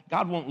all,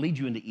 God won't lead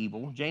you into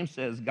evil. James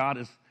says God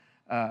is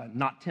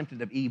not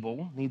tempted of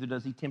evil, neither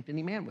does he tempt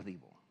any man with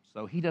evil.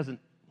 So he doesn't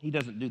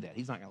do that.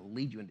 He's not going to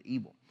lead you into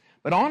evil.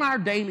 But on our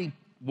daily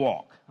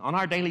walk, on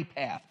our daily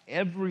path,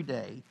 every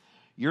day,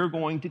 you're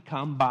going to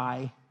come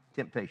by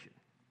temptation.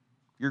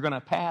 You're going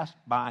to pass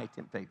by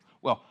temptation.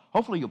 Well,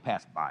 hopefully you'll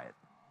pass by it.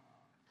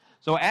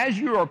 So as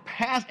you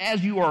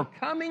are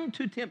coming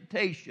to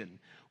temptation,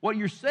 what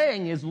you're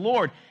saying is,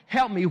 Lord,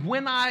 help me.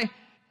 When I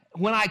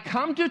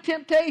come to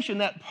temptation,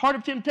 that part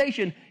of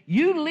temptation,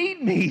 you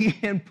lead me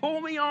and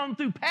pull me on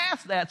through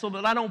past that so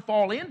that I don't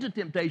fall into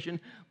temptation,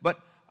 but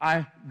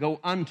I go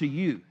unto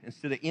you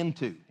instead of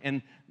into.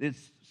 And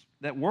it's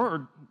that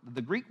word,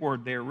 the Greek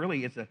word there,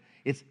 really,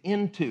 it's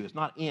into. It's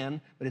not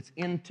in, but it's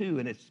into,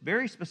 and it's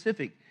very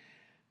specific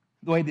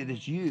the way that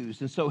it's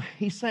used. And so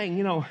he's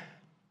saying,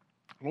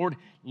 Lord,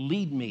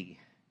 lead me.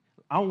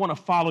 I want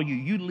to follow you.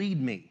 You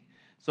lead me.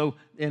 So,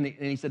 and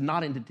he said,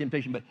 not into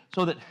temptation, but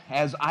so that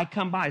as I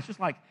come by, it's just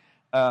like,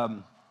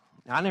 I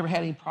never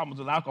had any problems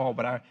with alcohol,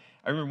 but I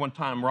remember one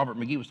time Robert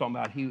McGee was talking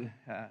about he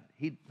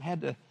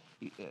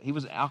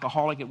was an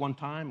alcoholic at one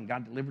time, and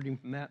God delivered him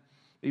from that.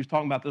 He was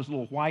talking about this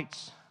little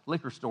White's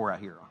liquor store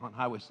out here on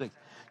Highway 6.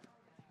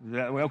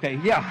 Okay,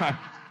 yeah.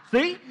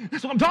 See?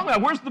 That's what I'm talking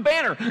about. Where's the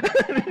banner?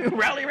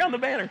 Rally around the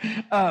banner.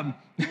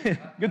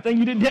 Good thing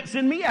you didn't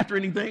send me after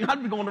anything.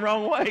 I'd be going the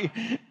wrong way.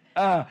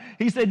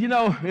 He said,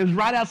 it was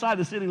right outside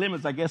the city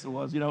limits, I guess it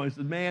was. He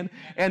said, man,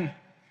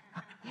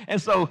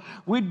 and so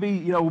we'd be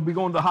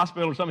going to the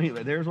hospital or something. He'd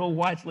like, there's old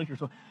White's liquor.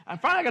 So I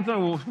finally got to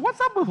know, well, what's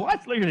up with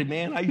White's liquor? Said,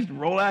 man, I used to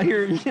roll out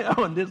here, and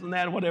this and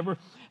that and whatever. And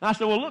I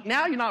said, well, look,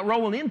 now you're not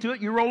rolling into it,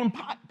 you're rolling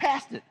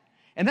past it.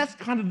 And that's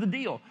kind of the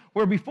deal.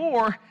 Where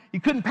before,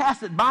 you couldn't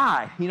pass it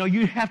by.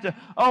 You have to,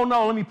 oh,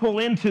 no, let me pull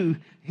into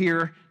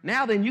here.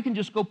 Now then, you can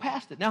just go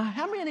past it. Now,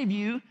 how many of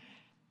you,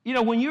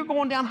 when you're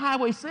going down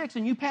Highway 6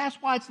 and you pass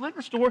White's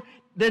liquor store,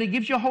 that it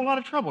gives you a whole lot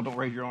of trouble? Don't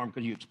raise your arm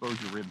because you expose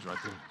your ribs right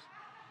there.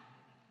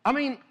 I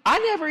mean, I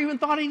never even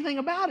thought anything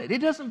about it. It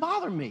doesn't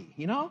bother me,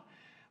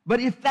 But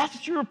if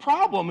that's your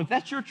problem, if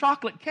that's your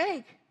chocolate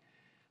cake,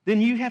 then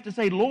you have to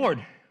say,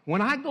 Lord,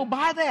 when I go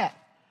by that,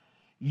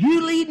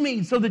 you lead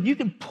me so that you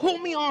can pull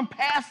me on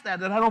past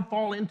that I don't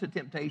fall into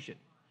temptation.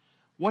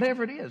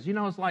 Whatever it is.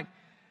 It's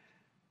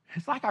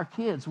like our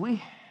kids.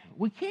 We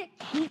can't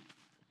keep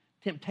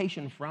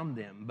temptation from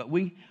them, but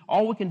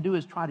all we can do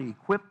is try to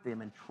equip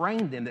them and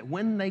train them that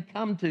when they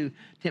come to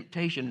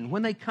temptation and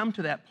when they come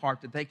to that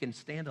part that they can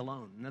stand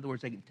alone. In other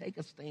words, they can take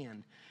a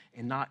stand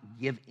and not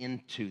give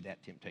into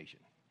that temptation.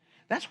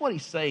 That's what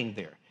he's saying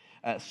there.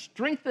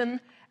 Strengthen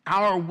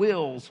our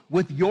wills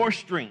with your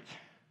strength,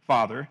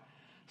 Father,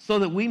 so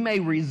that we may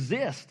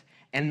resist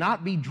and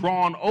not be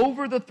drawn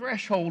over the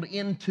threshold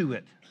into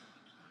it.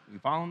 You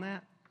following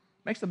that?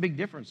 Makes a big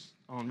difference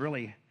on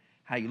really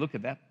how you look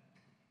at that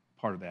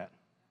part of that.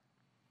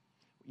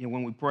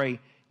 When we pray,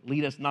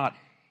 lead us not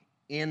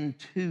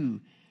into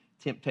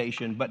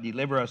temptation, but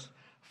deliver us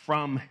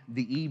from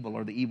the evil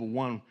or the evil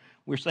one.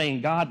 We're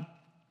saying, God,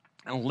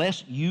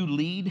 unless you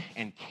lead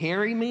and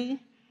carry me,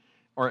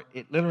 or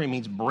it literally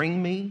means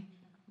bring me,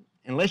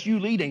 unless you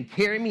lead and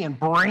carry me and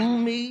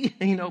bring me,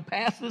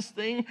 past this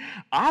thing,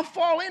 I'll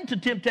fall into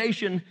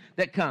temptation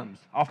that comes.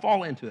 I'll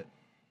fall into it.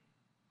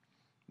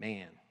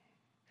 Man.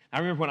 I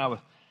remember when I was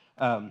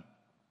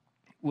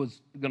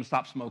going to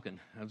stop smoking.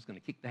 I was going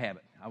to kick the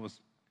habit. I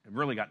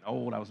really got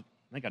old. I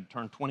think I'd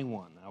turned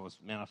 21.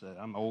 I said,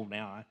 I'm old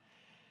now.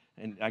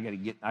 And I got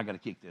to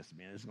kick this,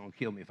 man. This is going to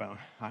kill me if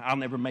I'll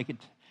never make it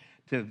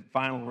to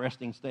final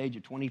resting stage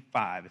at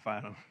 25 if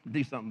I don't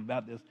do something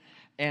about this.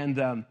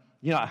 And,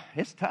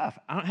 it's tough.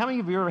 How many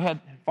of you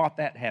ever fought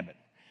that habit?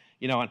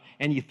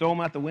 And you throw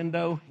them out the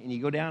window and you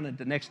go down at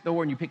the next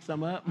door and you pick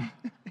some up.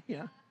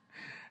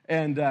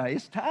 And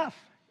it's tough.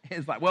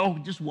 It's like, well,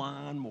 just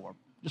one more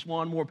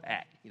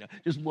pack.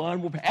 Just one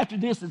more pack. After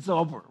this, it's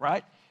over,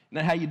 right? Isn't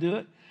that how you do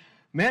it?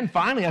 Man,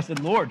 finally I said,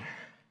 Lord,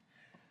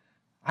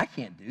 I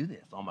can't do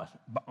this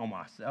on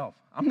myself.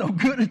 I'm no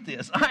good at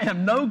this. I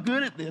am no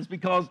good at this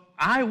because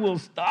I will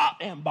stop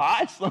and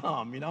buy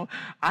some,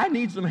 I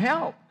need some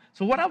help.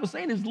 So what I was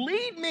saying is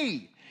lead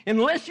me.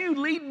 Unless you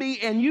lead me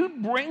and you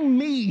bring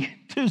me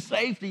to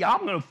safety,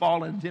 I'm going to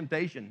fall into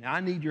temptation. I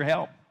need your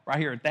help right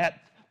here at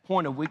that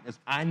point of weakness.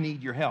 I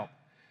need your help.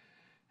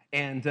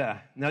 And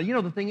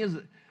now, the thing is,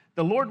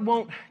 the Lord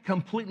won't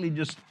completely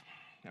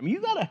you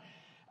got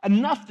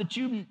enough that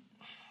you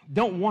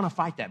don't want to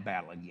fight that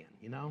battle again,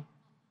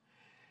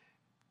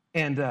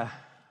 And,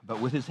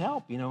 but with his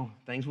help,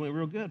 things went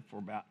real good for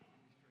about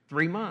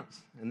 3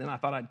 months. And then I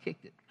thought I'd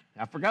kicked it.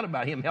 I forgot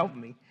about him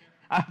helping me.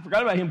 I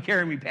forgot about him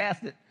carrying me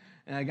past it.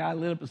 And a guy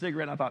lit up a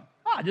cigarette, and I thought,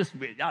 I'll just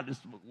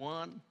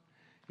one,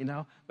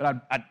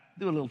 But I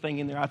do a little thing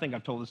in there. I think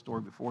I've told this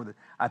story before that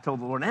I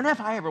told the Lord, and if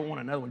I ever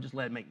want another one, just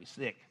let it make me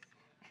sick.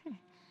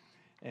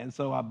 And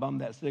so I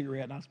bummed that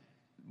cigarette, and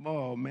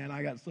oh, man,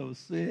 I got so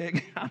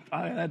sick. I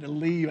thought I had to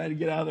leave. I had to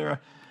get out of there.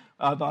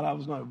 I thought I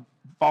was going to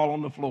fall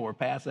on the floor,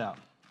 pass out.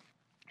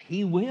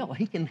 He will.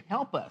 He can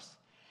help us.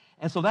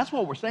 And so that's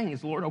what we're saying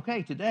is, Lord,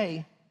 okay,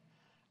 today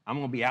I'm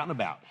going to be out and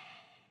about.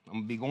 I'm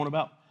going to be going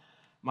about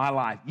my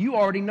life. You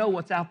already know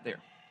what's out there.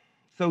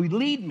 So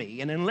lead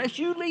me, and unless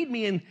you lead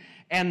me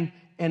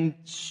and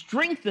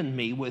strengthen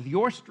me with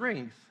your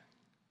strength,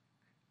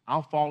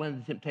 I'll fall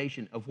into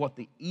temptation of what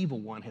the evil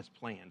one has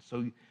planned.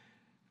 So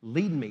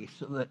lead me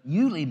so that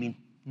you lead me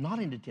not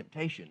into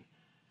temptation,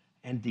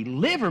 and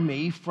deliver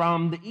me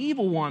from the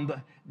evil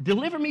one.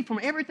 Deliver me from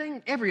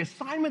everything, every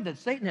assignment that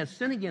Satan has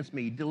sent against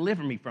me.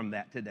 Deliver me from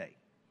that today.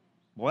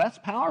 Well, that's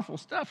powerful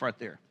stuff right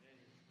there.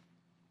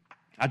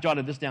 I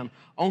jotted this down.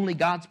 Only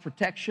God's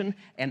protection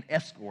and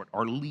escort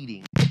or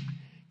leading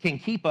can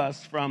keep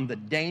us from the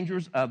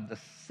dangers of the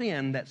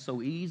sin that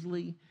so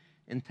easily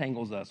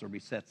entangles us or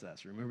besets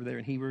us. Remember there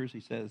in Hebrews, he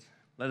says,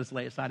 let us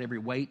lay aside every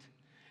weight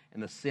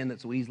and the sin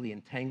that so easily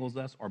entangles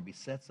us or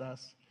besets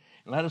us.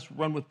 And let us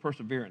run with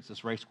perseverance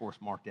this race course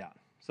marked out.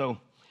 So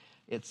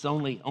it's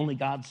only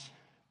God's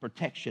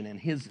protection and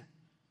his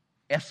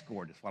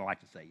escort is what I like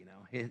to say, you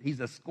know. He's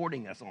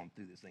escorting us on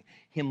through this thing,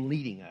 him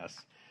leading us,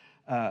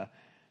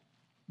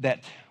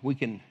 that we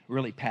can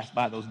really pass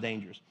by those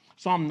dangers.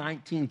 Psalm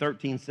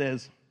 19:13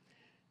 says,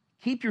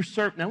 keep your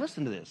servant. Now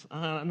listen to this.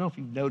 I don't know if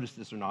you've noticed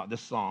this or not,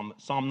 this Psalm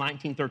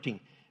 19:13.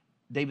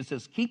 David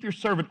says, keep your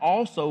servant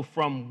also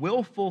from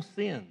willful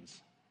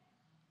sins.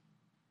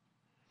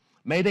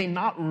 May they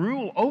not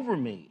rule over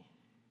me.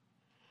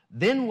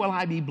 Then will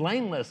I be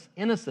blameless,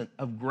 innocent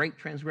of great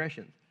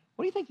transgressions.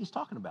 What do you think he's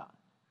talking about?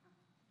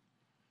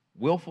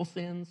 Willful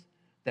sins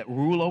that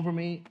rule over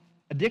me,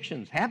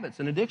 addictions, habits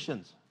and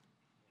addictions,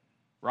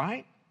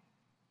 right?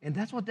 And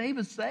that's what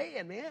David's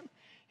saying, man.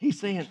 He's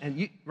saying, and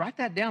you write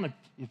that down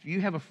if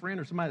you have a friend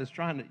or somebody that's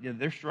trying to, you know,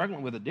 they're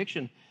struggling with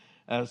addiction.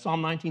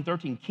 Psalm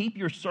 19:13, keep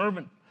your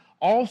servant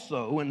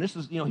also, and this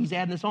is, you know, he's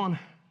adding this on,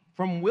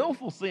 from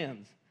willful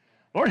sins.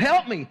 Lord,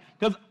 help me,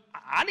 because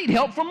I need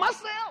help from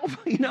myself,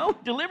 you know.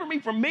 Deliver me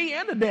from me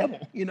and the devil,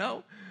 you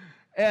know.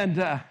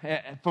 And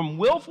from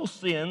willful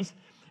sins,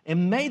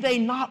 and may they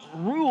not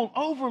rule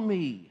over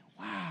me.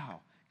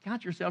 Wow.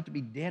 Count yourself to be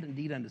dead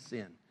indeed unto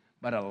sin,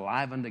 but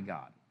alive unto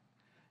God.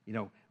 You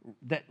know,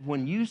 that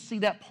when you see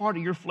that part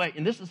of your flesh,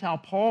 and this is how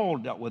Paul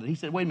dealt with it. He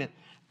said, wait a minute,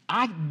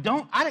 I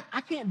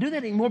can't do that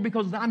anymore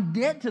because I'm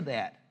dead to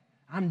that.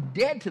 I'm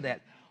dead to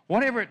that.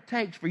 Whatever it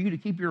takes for you to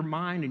keep your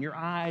mind and your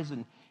eyes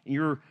and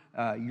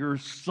your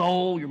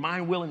soul, your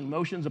mind, will, and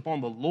emotions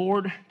upon the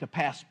Lord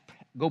to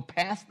go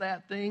past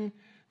that thing,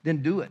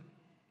 then do it.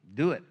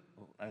 Do it.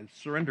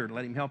 Surrender and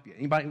let him help you.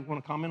 Anybody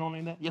want to comment on any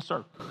of that? Yes,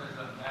 sir. When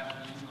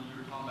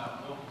you were talking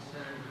about willful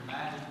sin, it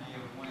reminded me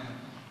of when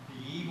the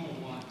evil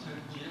one took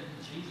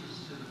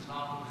Jesus to the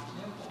top of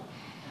the temple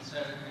and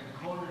said, and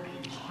quoted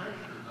in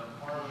Scripture, the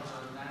part of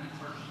the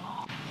 91st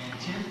Psalm, and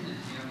tempted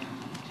him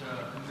to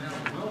commit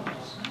a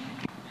willful sin.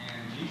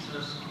 And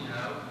Jesus, you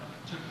know,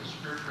 took the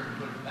Scripture and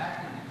put it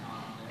back in the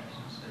context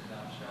and said,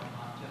 thou shalt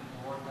not tempt the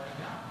Lord thy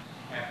God.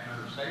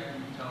 After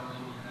Satan told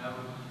him, you know,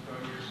 throw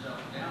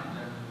yourself down,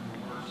 that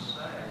the words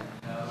say,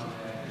 you know,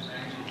 that his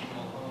angels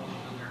will hold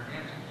you in their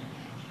hands and keep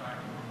you from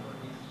striking your foot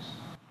against the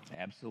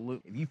stone.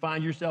 Absolutely. If you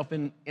find yourself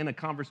in a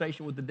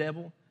conversation with the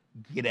devil,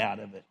 get out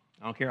of it.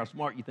 I don't care how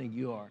smart you think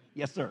you are.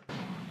 Yes, sir.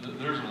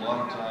 There's a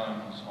lot of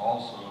times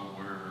also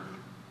where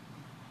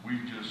we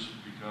just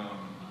become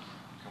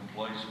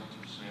complacent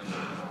to sin in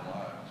our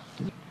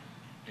lives.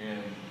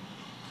 And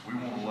we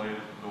want to lay at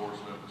the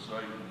doorstep of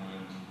Satan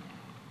when,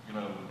 you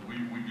know,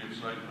 we give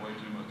Satan way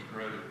too much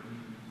credit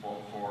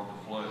for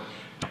the flesh,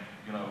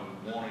 you know,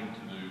 wanting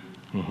to do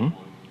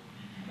what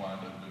you wind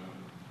up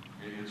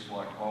doing. It's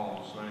like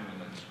Paul was saying in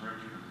that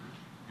scripture,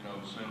 you know,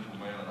 sinful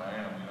man that I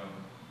am, you know.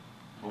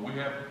 But we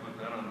have to put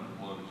that under the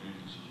blood of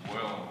Jesus as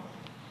well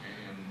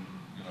and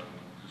you know,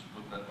 just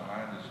put that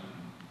behind us. And,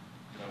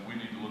 you know, we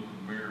need to look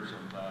in the mirror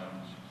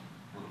sometimes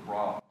for the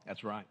problem.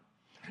 That's right.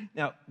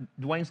 Now,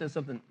 Dwayne said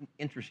something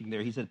interesting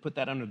there. He said, put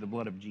that under the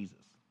blood of Jesus.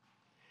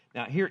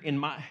 Now,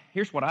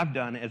 here's what I've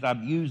done as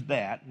I've used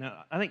that.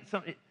 Now, I think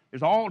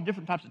there's all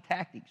different types of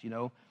tactics, you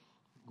know.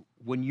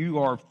 When you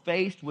are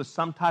faced with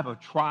some type of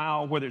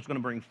trial, whether it's going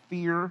to bring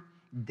fear,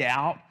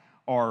 doubt,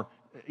 or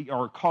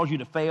cause you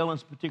to fail in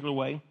a particular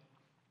way,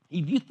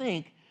 if you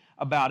think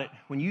about it,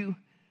 when you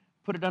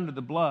put it under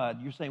the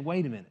blood, you're saying,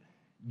 wait a minute,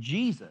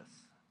 Jesus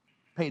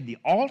paid the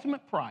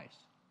ultimate price.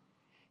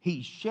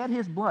 He shed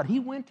his blood. He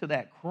went to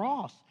that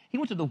cross. He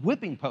went to the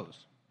whipping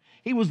post.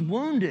 He was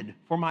wounded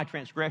for my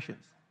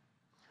transgressions,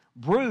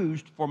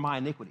 bruised for my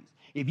iniquities.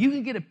 If you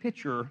can get a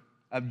picture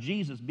of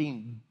Jesus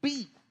being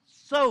beat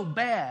so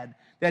bad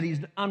that he's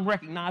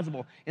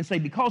unrecognizable and say,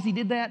 because he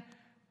did that,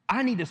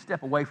 I need to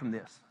step away from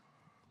this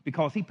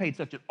because he paid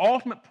such an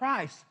ultimate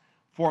price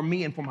for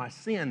me and for my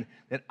sin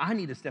that I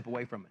need to step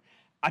away from it.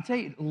 I tell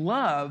you,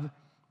 love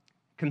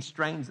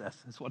constrains us.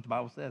 That's what the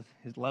Bible says.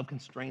 His love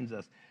constrains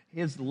us.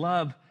 His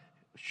love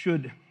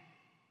should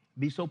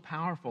be so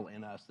powerful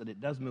in us that it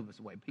does move us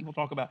away. People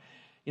talk about,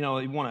 you know,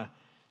 they want to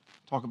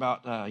talk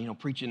about, you know,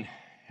 preaching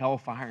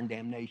hellfire and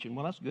damnation.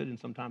 Well, that's good, and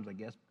sometimes, I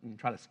guess, and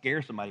try to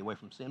scare somebody away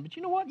from sin. But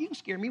you know what? You can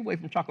scare me away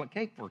from chocolate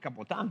cake for a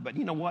couple of times, but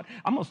you know what?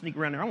 I'm going to sneak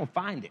around there. I'm going to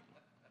find it.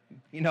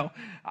 You know,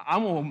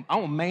 I'm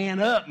gonna man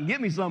up and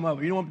get me some of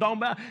it. You know what I'm talking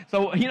about?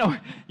 So, you know,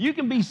 you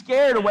can be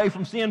scared away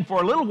from sin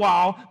for a little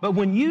while, but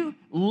when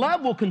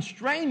love will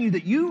constrain you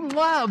that you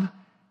love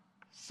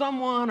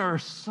someone or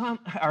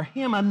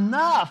him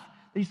enough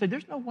that you say,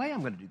 there's no way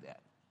I'm going to do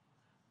that.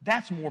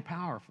 That's more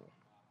powerful.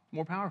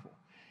 More powerful.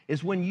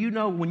 It's when you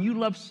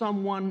love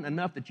someone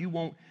enough that you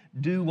won't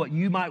do what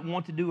you might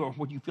want to do or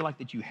what you feel like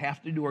that you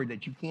have to do or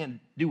that you can't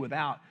do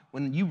without.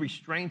 When you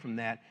restrain from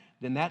that,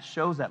 then that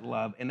shows that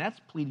love, and that's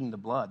pleading the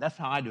blood. That's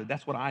how I do it.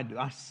 That's what I do.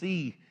 I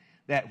see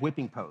that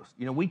whipping post.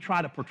 You know, we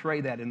try to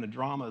portray that in the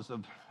dramas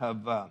of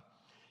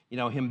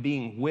him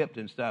being whipped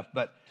and stuff,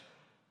 but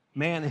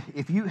man,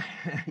 if you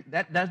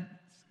that's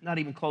not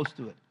even close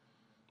to it.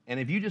 And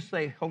if you just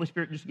say, Holy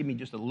Spirit, just give me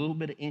just a little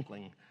bit of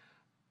inkling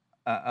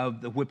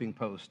of the whipping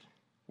post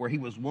where he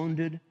was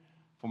wounded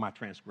for my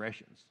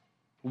transgressions.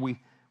 We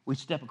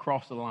step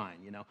across the line,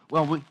 you know.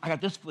 Well, I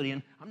got this foot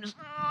in. I'm just,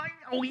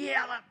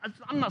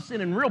 I'm not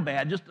sinning real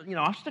bad. Just, you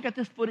know, I still got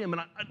this foot in,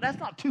 but that's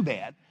not too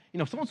bad. You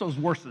know, so-and-so's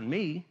worse than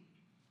me.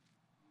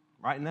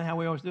 Right? Isn't that how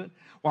we always do it?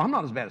 Well, I'm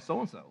not as bad as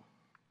so-and-so.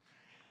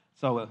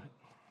 So,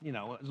 you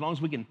know, as long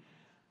as we can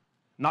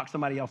knock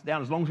somebody else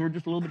down, as long as we're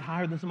just a little bit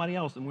higher than somebody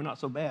else, then we're not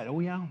so bad. Oh,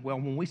 yeah? Well,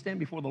 when we stand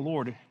before the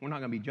Lord, we're not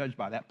going to be judged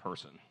by that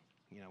person.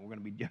 You know, we're going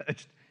to be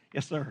judged.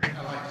 Yes, sir.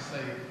 I like to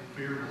say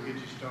fear will get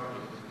you started,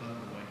 but love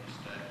will make you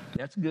stay.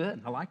 That's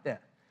good. I like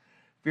that.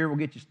 Fear will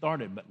get you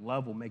started, but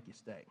love will make you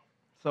stay.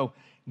 So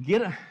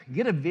get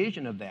a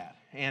vision of that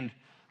and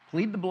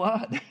plead the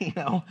blood.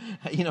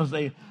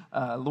 Say,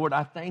 Lord,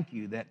 I thank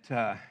you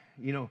that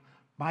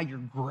by your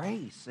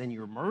grace and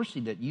your mercy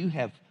that you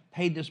have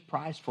paid this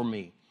price for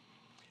me.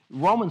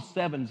 Romans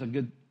 7 is a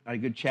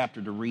good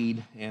chapter to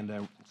read,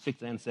 and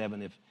 6 and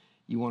 7 if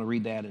you want to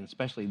read that, and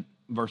especially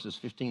verses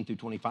 15 through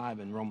 25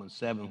 in Romans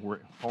 7 where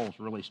Paul's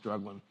really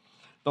struggling.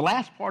 The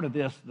last part of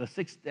this, the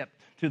sixth step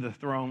to the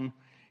throne,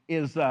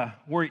 is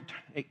where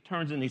it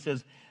turns and he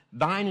says,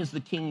 thine is the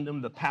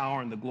kingdom, the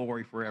power, and the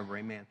glory forever,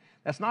 amen.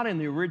 That's not in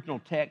the original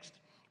text,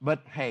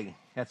 but hey,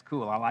 that's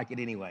cool. I like it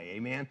anyway,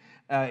 amen.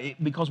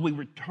 Because we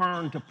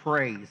return to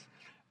praise.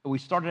 We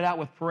started out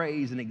with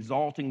praise and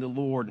exalting the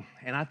Lord,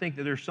 and I think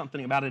that there's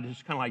something about it.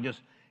 It's kind of like just,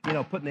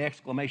 putting the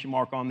exclamation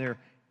mark on there.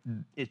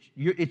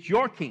 It's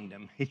your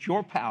kingdom. It's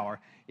your power.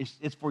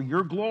 It's for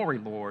your glory,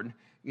 Lord,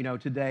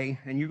 today,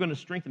 and you're going to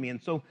strengthen me.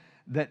 And so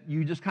that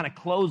you just kind of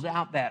close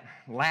out that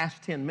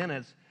last 10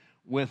 minutes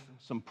with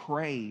some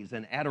praise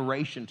and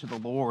adoration to the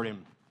Lord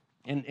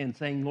and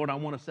saying, Lord, I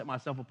want to set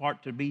myself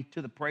apart to be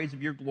to the praise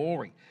of your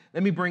glory.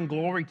 Let me bring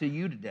glory to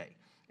you today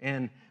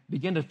and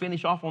begin to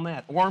finish off on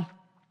that. Or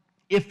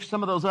if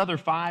some of those other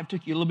 5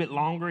 took you a little bit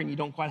longer and you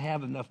don't quite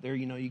have enough there,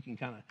 you can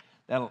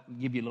that'll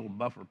give you a little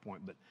buffer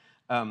point. But,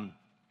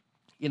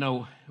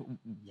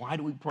 why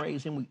do we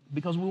praise him?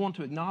 Because we want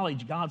to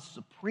acknowledge God's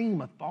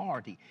supreme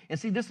authority. And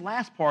see, this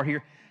last part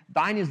here,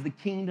 thine is the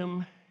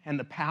kingdom and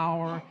the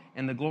power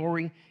and the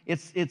glory.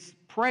 It's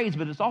praise,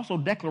 but it's also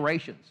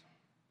declarations.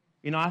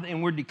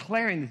 And we're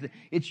declaring this.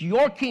 It's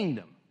your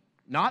kingdom,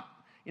 not,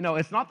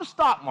 it's not the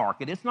stock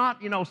market. It's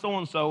not,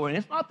 so-and-so, and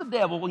it's not the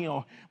devil,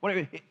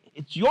 whatever.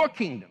 It's your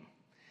kingdom.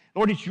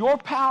 Lord, it's your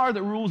power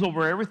that rules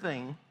over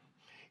everything.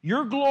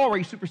 Your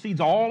glory supersedes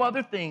all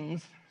other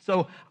things.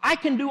 So I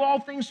can do all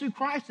things through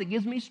Christ that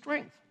gives me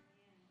strength.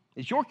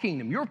 It's your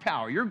kingdom, your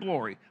power, your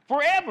glory,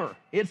 forever.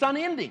 It's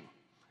unending.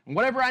 And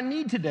whatever I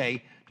need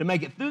today to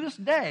make it through this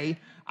day,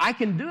 I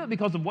can do it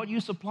because of what you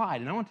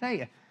supplied. And I want to tell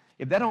you,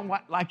 if that don't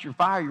light your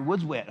fire, your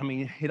wood's wet. I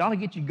mean, it ought to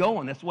get you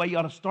going. That's the way you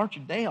ought to start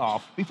your day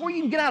off. Before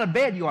you can get out of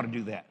bed, you ought to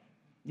do that.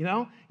 You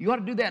ought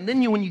to do that. And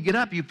then when you get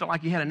up, you feel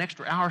like you had an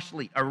extra hour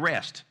sleep, a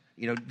rest,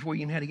 before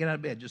you even had to get out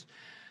of bed. Just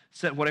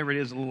set whatever it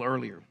is a little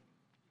earlier.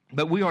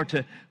 But we are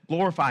to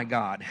glorify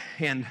God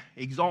and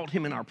exalt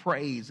him in our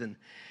praise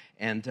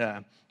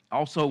and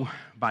also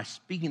by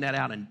speaking that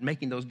out and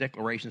making those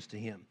declarations to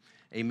him.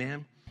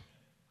 Amen?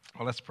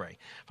 Well, let's pray.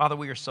 Father,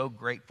 we are so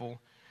grateful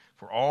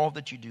for all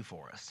that you do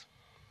for us.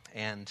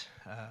 And,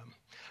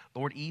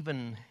 Lord,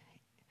 even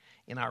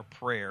in our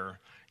prayer,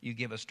 you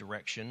give us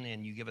direction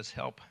and you give us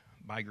help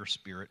by your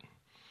Spirit.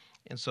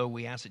 And so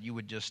we ask that you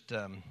would just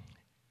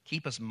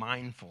keep us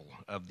mindful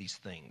of these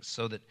things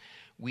so that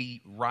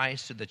we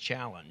rise to the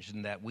challenge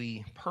and that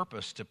we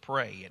purpose to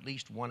pray at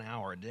least 1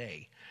 hour a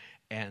day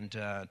and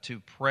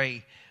to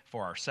pray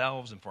for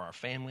ourselves and for our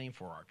family,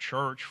 for our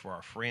church, for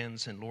our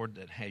friends. And Lord,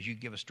 that as you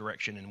give us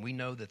direction, and we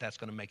know that that's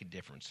going to make a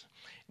difference.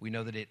 We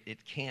know that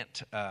it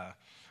can't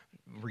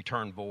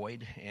return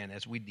void, and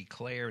as we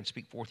declare and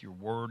speak forth your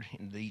word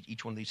in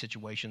each one of these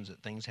situations,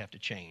 that things have to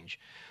change.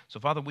 So,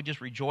 Father, we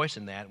just rejoice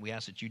in that. We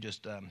ask that you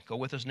just go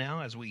with us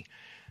now as we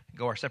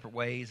go our separate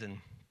ways and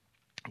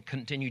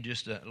continue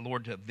just,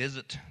 Lord, to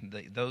visit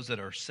those that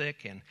are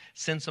sick and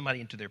send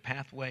somebody into their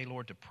pathway,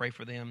 Lord, to pray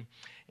for them.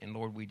 And,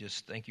 Lord, we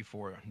just thank you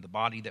for the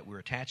body that we're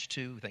attached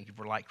to. Thank you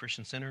for Light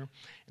Christian Center.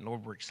 And,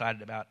 Lord, we're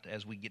excited about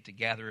as we get to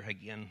gather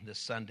again this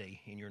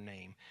Sunday in your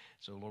name.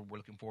 So, Lord, we're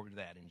looking forward to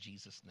that in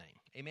Jesus' name.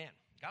 Amen.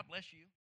 God bless you.